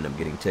probably didn't end up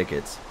getting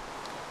tickets.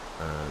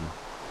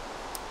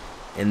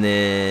 And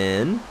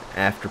then,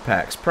 after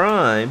PAX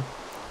Prime,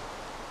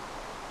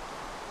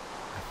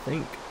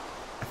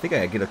 I think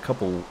I get a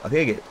couple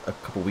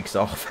weeks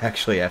off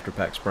actually after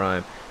PAX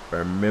Prime, if I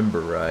remember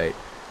right.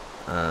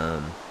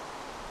 And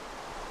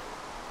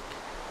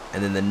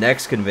then the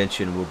next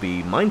convention will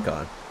be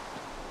MindCon.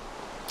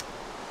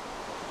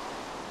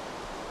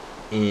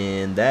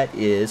 And that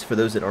is, for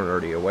those that aren't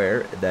already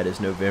aware, that is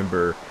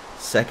November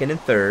 2nd and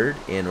 3rd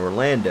in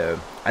Orlando.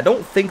 I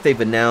don't think they've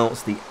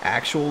announced the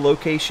actual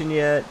location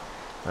yet.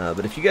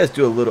 But if you guys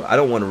do a little, I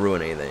don't want to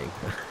ruin anything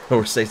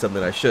or say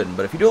something I shouldn't,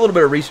 but if you do a little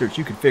bit of research,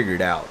 you can figure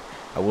it out.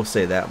 I will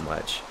say that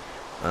much.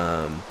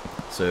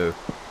 So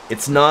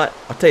it's not,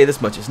 I'll tell you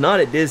this much, it's not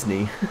at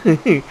Disney.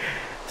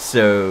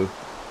 So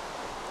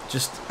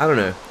just, I don't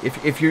know,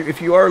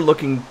 if you are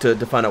looking to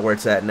find out where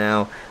it's at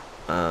now,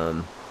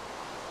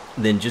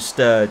 then just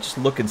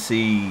look and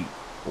see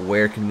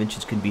where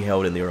conventions can be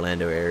held in the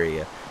Orlando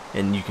area,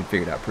 and you can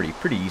figure it out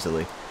pretty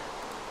easily.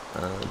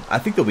 I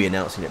think they'll be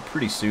announcing it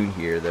pretty soon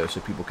here, though, so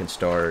people can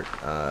start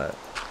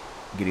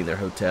getting their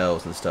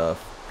hotels and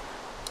stuff.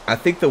 I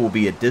think there will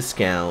be a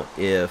discount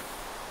if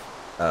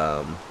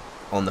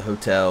on the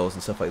hotels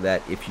and stuff like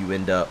that if you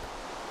end up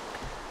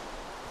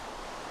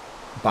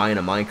buying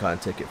a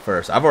MindCon ticket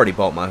first. I've already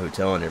bought my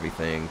hotel and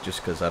everything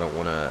just because I don't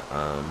want to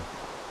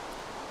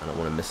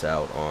miss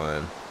out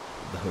on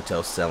the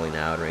hotel selling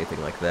out or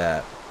anything like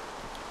that.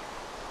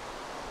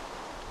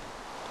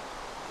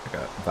 I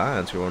got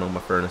vines growing on my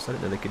furnace. I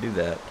didn't know they could do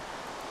that.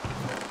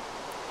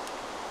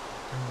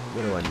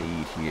 What do I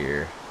need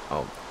here?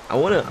 Oh,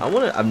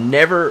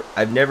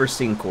 I've never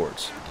seen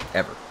quartz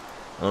ever.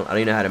 I don't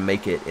even know how to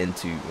make it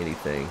into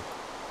anything.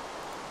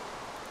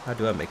 How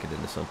do I make it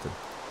into something?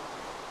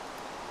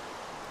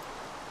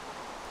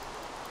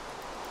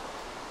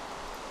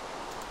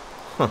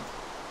 Huh.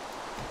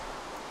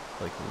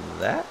 Like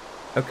that?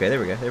 Okay, there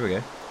we go. There we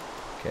go.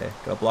 Okay,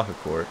 got a block of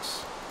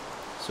quartz.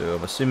 So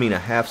I'm assuming a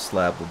half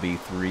slab will be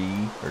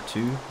 3 or 2.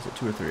 Is it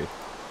 2 or 3?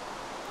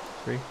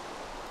 3?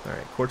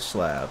 Alright, quartz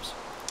slabs.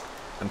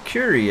 I'm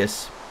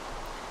curious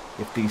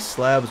if these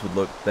slabs would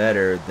look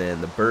better than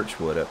the birch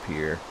wood up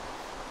here.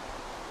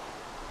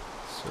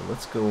 So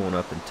let's go on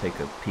up and take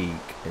a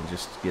peek and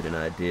just get an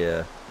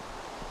idea of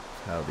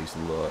how these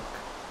look.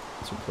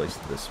 Let's replace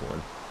this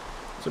one.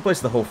 Let's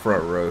replace the whole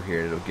front row here,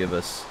 and it'll give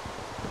us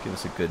a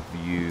good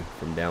view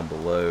from down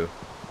below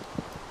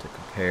to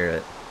compare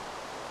it.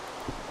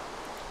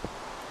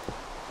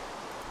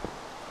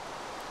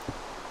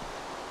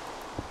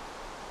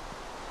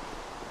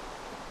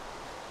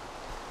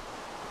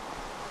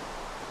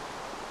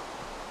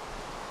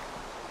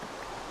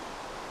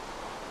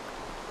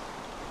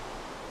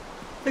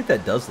 I think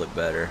that does look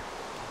better.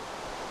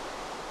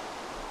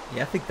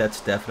 Yeah, I think that's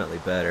definitely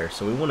better.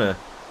 So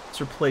let's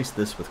replace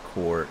this with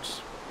quartz.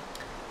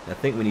 I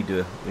think we need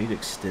to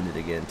extend it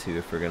again too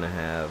if we're gonna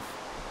have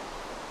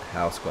a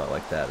house go out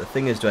like that. The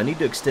thing is, do I need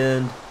to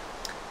extend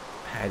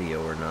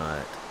patio or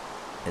not?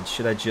 And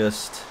should I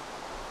just?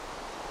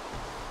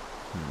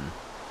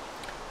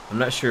 I'm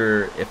not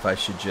sure if I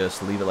should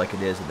just leave it like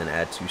it is and then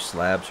add 2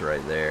 slabs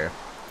right there.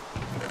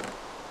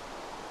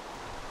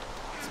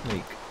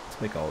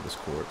 Let's make all this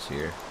quartz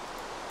here.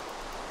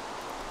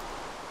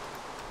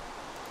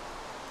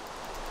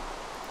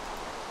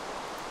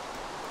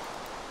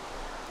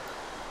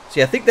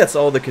 See, I think that's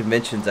all the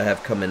conventions I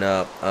have coming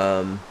up.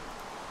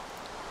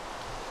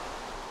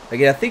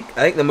 Again, I think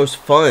the most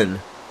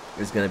fun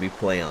is going to be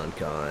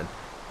PlayOnCon.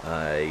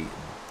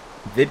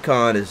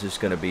 VidCon is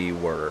just going to be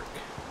work.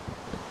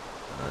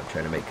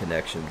 Trying to make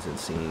connections and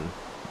seeing,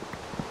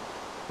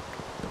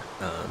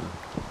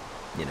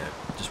 you know,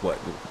 just what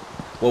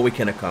we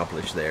can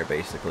accomplish there,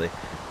 basically.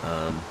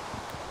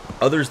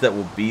 Others that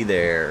will be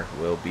there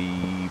will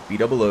be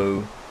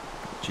BOO,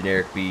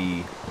 Generic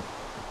B,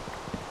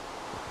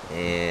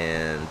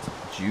 and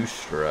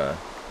Justra,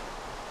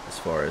 as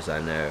far as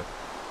I know.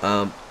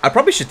 I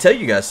probably should tell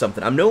you guys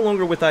something. I'm no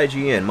longer with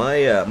IGN.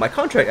 My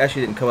contract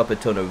actually didn't come up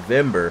until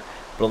November,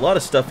 but a lot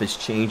of stuff is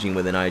changing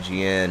within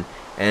IGN.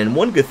 And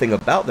one good thing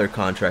about their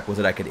contract was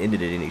that I could end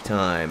it at any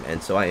time,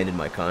 and so I ended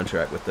my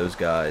contract with those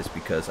guys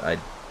because I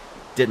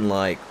didn't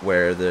like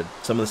where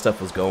some of the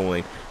stuff was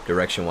going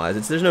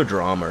direction-wise. There's no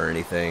drama or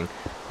anything.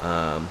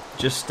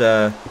 Just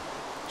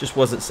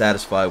wasn't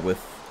satisfied with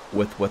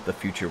what the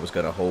future was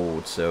going to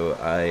hold, so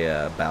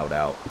I bowed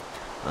out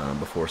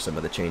before some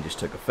of the changes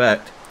took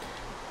effect.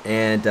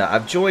 And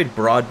I've joined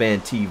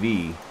Broadband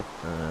TV,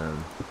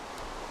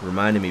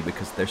 reminding me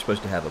because they're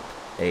supposed to have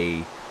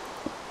a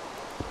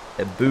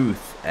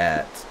booth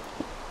at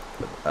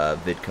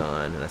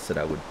VidCon, and I said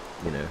I would,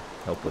 you know,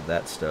 help with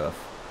that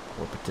stuff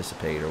or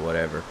participate or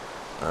whatever.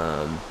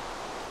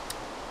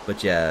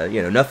 But yeah,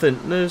 you know,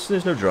 nothing.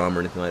 There's no drama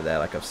or anything like that.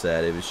 Like I've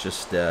said, it was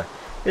just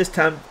it's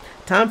time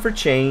for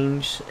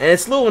change, and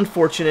it's a little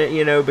unfortunate,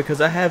 you know, because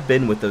I have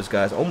been with those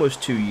guys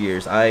almost 2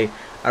 years. I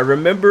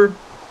remember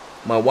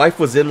my wife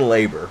was in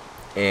labor,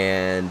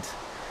 and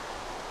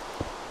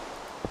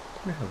I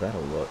wonder how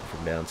that'll look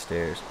from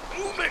downstairs.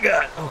 Oh my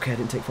god! Okay, I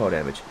didn't take fall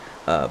damage.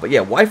 But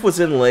yeah, wife was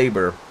in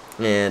labor,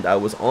 and I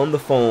was on the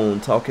phone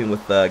talking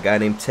with a guy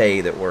named Tay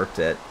that worked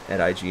at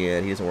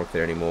IGN. He doesn't work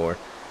there anymore.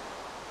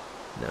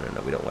 No,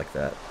 we don't like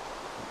that.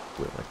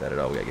 We don't like that at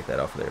all. We gotta get that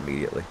off of there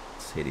immediately.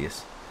 It's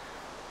hideous.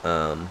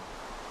 And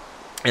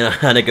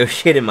I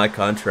negotiated my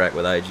contract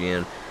with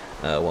IGN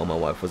while my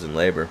wife was in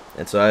labor,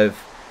 and so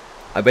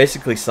I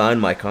basically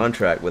signed my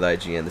contract with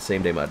IGN the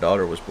same day my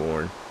daughter was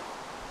born,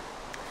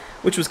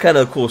 which was kind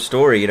of a cool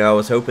story. You know, I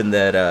was hoping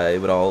that it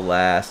would all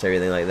last,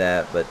 everything like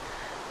that, but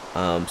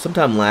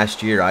sometime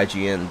last year,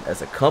 IGN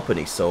as a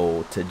company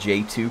sold to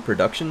J2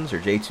 Productions, or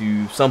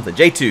J2 something.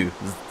 J2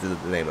 is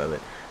the name of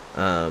it.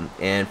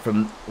 And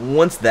from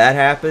once that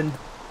happened,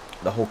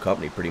 the whole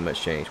company pretty much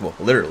changed. Well,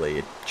 literally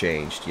it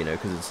changed, you know,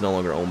 because it's no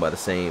longer owned by the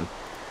same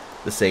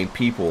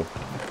people.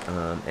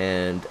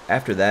 And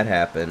after that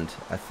happened,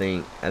 I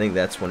think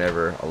that's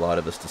whenever a lot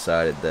of us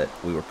decided that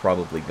we were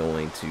probably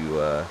going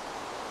to.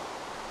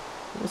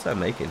 What was I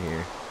making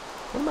here?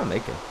 What am I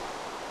making?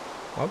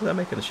 Why was I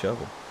making a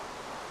shovel?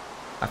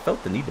 I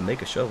felt the need to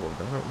make a shovel,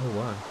 but I don't know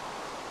why.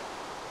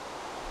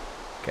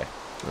 Okay,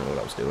 I don't know what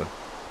I was doing,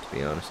 to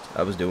be honest.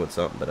 I was doing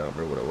something, but I don't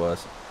remember what it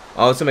was.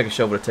 Oh, I was gonna make a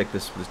shovel to take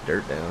this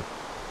dirt down.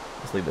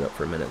 Let's leave it up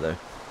for a minute though.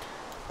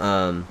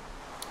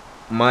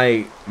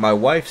 My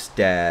wife's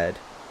dad,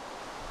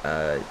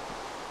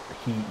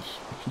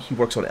 he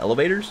works on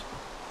elevators,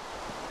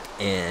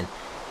 and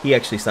he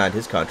actually signed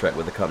his contract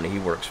with the company he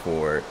works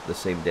for the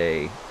same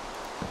day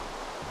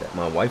that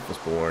my wife was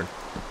born.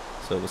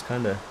 So it was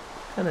kind of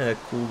a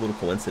cool little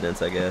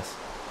coincidence, I guess.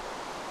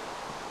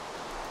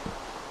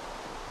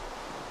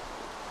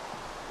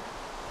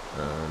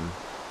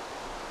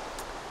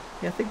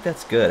 Yeah, I think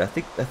that's good. I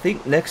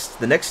think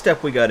the next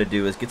step we got to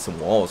do is get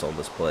some walls on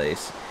this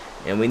place,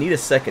 and we need a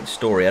second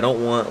story. I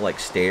don't want like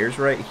stairs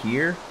right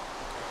here.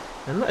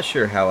 I'm not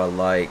sure how I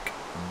like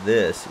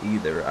this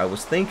either. I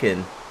was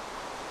thinking,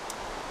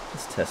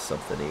 let's test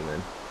something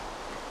even.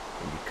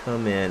 And you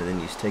come in and then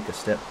you just take a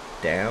step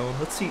down.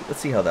 Let's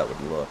see how that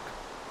would look.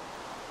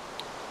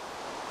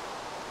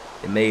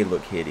 It may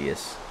look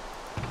hideous,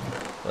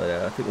 but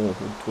I think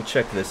we'll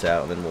check this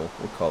out, and then we'll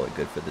call it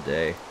good for the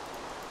day.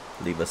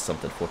 Leave us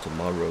something for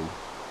tomorrow.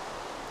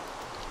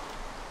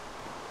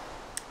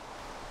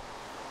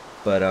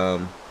 But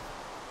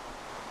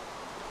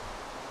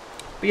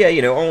yeah,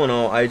 you know, all in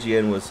all,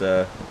 IGN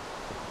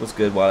was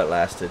good while it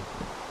lasted,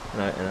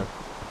 and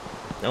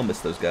I'll miss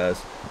those guys.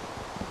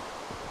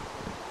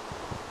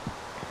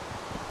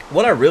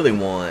 What I really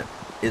want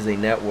is a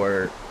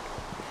network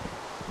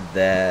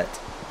that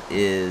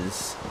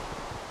is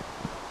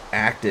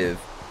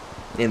active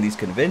in these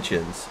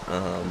conventions.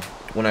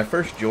 When I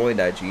first joined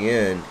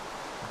IGN,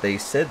 they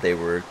said they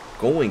were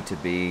going to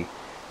be,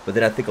 but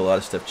then I think a lot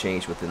of stuff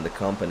changed within the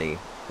company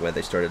when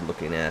they started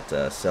looking at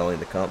selling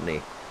the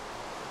company.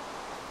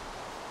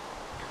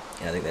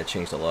 And I think that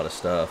changed a lot of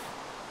stuff.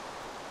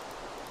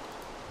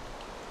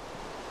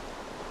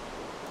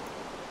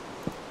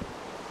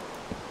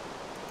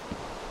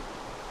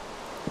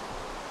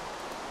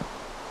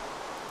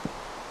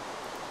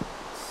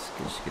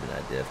 Let's just get an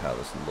idea of how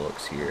this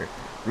looks here.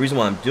 The reason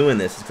why I'm doing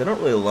this is because I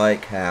don't really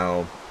like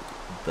how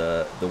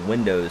the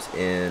windows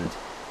end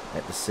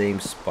at the same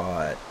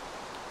spot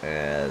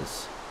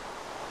as,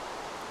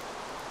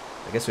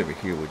 I guess over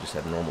here we just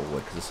have normal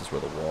wood because this is where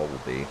the wall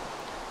will be.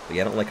 But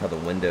yeah, I don't like how the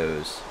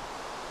windows,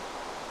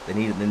 we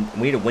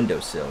need a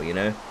windowsill, you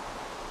know?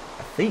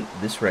 I think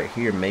this right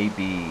here may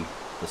be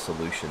the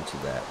solution to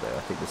that though.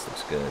 I think this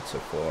looks good so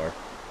far.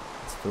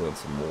 Let's fill in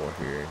some more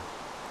here.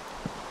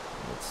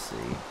 Let's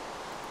see.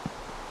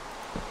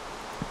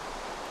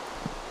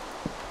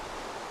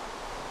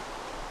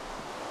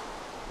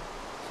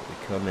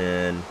 Come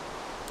in.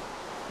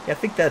 Yeah, I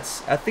think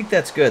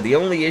that's good. The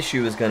only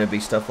issue is going to be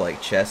stuff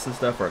like chests and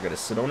stuff aren't going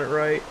to sit on it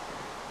right.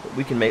 But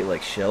we can make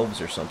like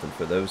shelves or something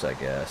for those, I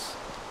guess.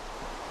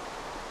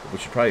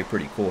 Which would probably be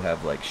pretty cool,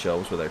 have like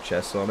shelves with our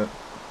chests on it.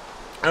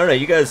 I don't know.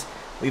 You guys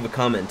leave a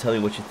comment and tell me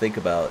what you think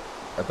about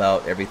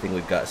everything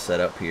we've got set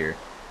up here.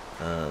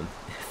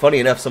 Funny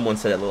enough, someone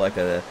said it looked like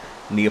a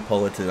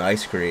Neapolitan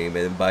ice cream,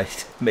 and by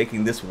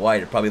making this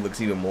white, it probably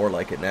looks even more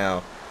like it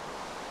now.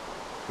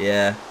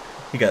 Yeah.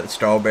 You got the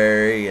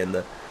strawberry and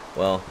the,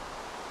 well,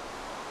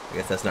 I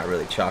guess that's not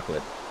really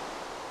chocolate.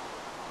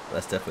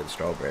 That's definitely the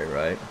strawberry,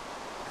 right?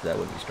 'Cause that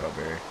would be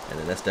strawberry. And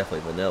then that's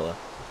definitely vanilla.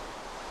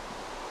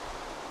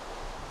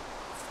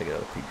 Let's take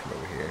another peek from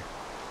over here.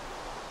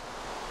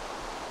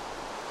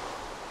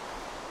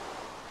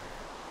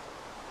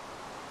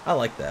 I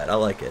like that. I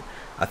like it.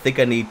 I think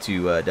I need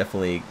to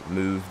definitely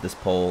move this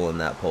pole and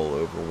that pole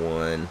over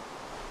one.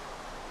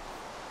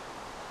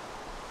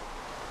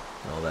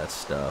 all that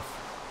stuff.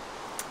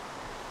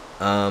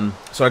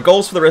 So our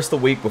goals for the rest of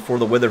the week before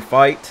the Wither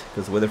fight,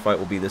 because the Wither fight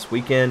will be this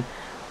weekend.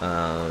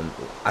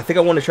 I think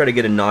I want to try to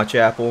get a notch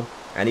apple.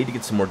 I need to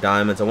get some more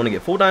diamonds. I want to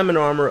get full diamond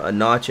armor, a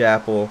notch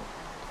apple,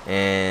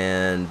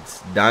 and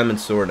diamond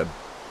sword, and an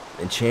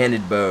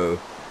enchanted bow.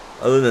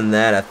 Other than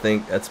that, I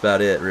think that's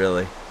about it,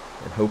 really.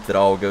 And hope that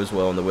all goes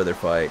well in the Wither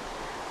fight.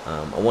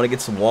 I want to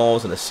get some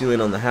walls and a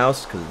ceiling on the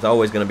house, because it's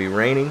always going to be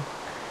raining.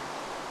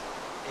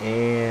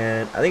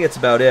 And I think that's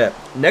about it.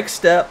 Next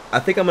step, I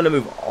think I'm going to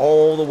move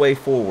all the way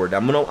forward. I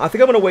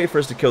think I'm going to wait for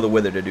us to kill the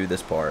Wither to do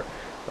this part.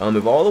 I'll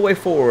move all the way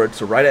forward,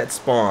 so right at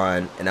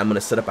spawn, and I'm going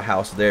to set up a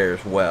house there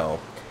as well.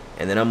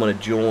 And then I'm going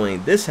to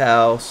join this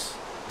house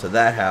to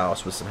that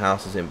house with some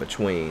houses in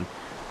between.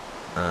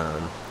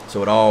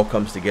 So it all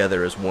comes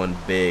together as one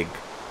big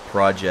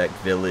project,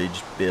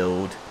 village,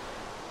 build,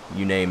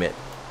 you name it.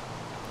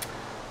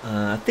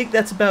 I think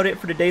that's about it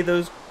for today,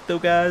 though,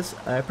 guys.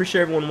 I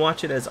appreciate everyone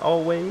watching as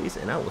always,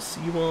 and I will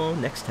see you all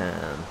next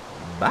time.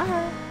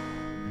 Bye.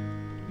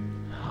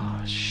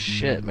 Oh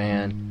shit,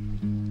 man.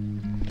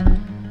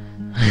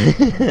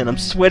 And I'm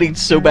sweating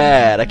so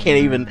bad. I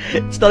can't even.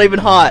 It's not even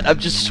hot. I'm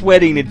just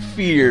sweating in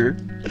fear.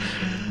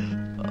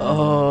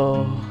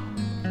 Oh.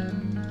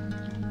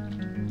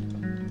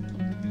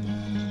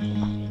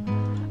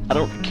 I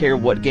don't care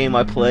what game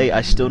I play.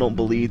 I still don't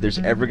believe there's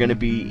ever going to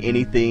be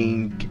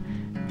anything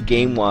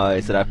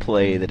game-wise that I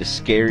play that is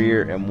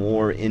scarier and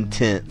more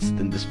intense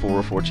than this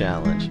 404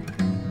 challenge.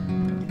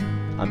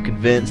 I'm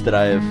convinced that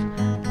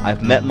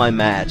I've met my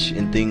match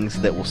in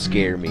things that will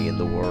scare me in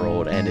the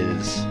world, and it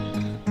is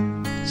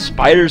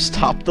spiders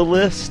top the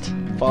list,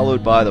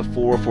 followed by the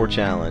 404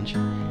 challenge.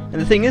 And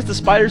the thing is, the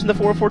spiders in the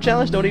 404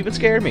 challenge don't even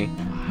scare me.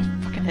 Oh,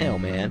 fucking hell,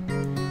 man.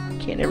 I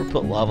can't ever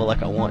put lava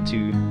like I want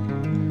to.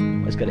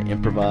 I just gotta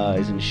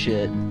improvise and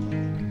shit.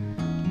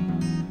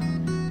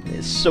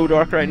 It's so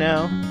dark right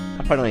now.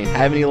 I probably don't even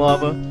have any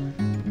lava.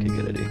 Okay,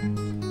 good idea.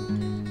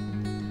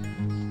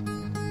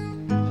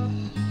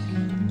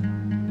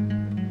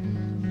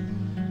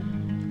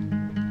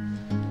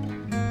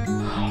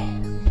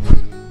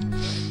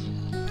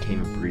 Can't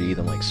even breathe.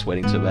 I'm like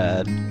sweating so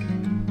bad.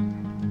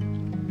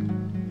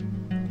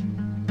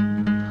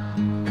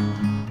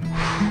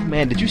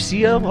 Man, did you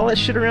see all that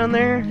shit around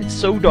there? It's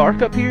so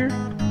dark up here.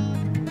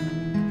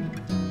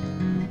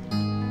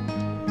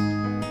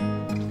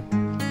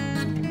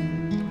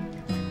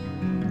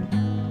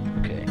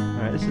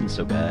 This isn't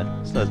so bad.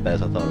 It's not as bad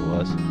as I thought it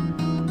was.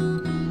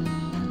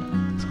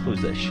 Let's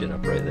close that shit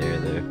up right there,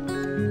 though.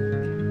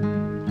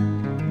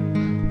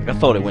 Like, I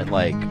thought it went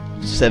like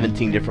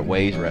 17 different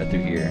ways right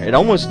through here. It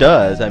almost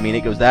does. I mean,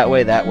 it goes that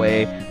way, that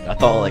way. I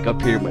thought like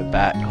up here it went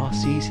back. Oh,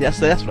 see,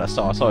 that's what I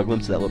saw. I saw a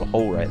glimpse of that little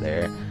hole right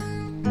there.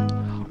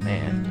 Oh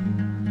man.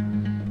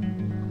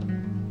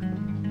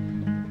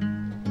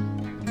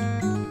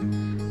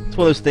 It's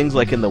one of those things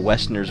like in the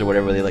Westerners or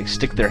whatever, they like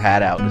stick their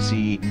hat out to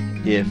see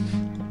if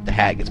the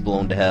hat gets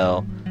blown to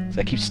hell. So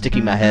I keep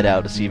sticking my head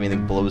out to see if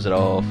anything blows it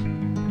off.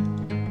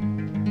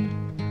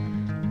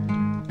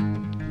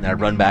 And I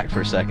run back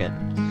for a second.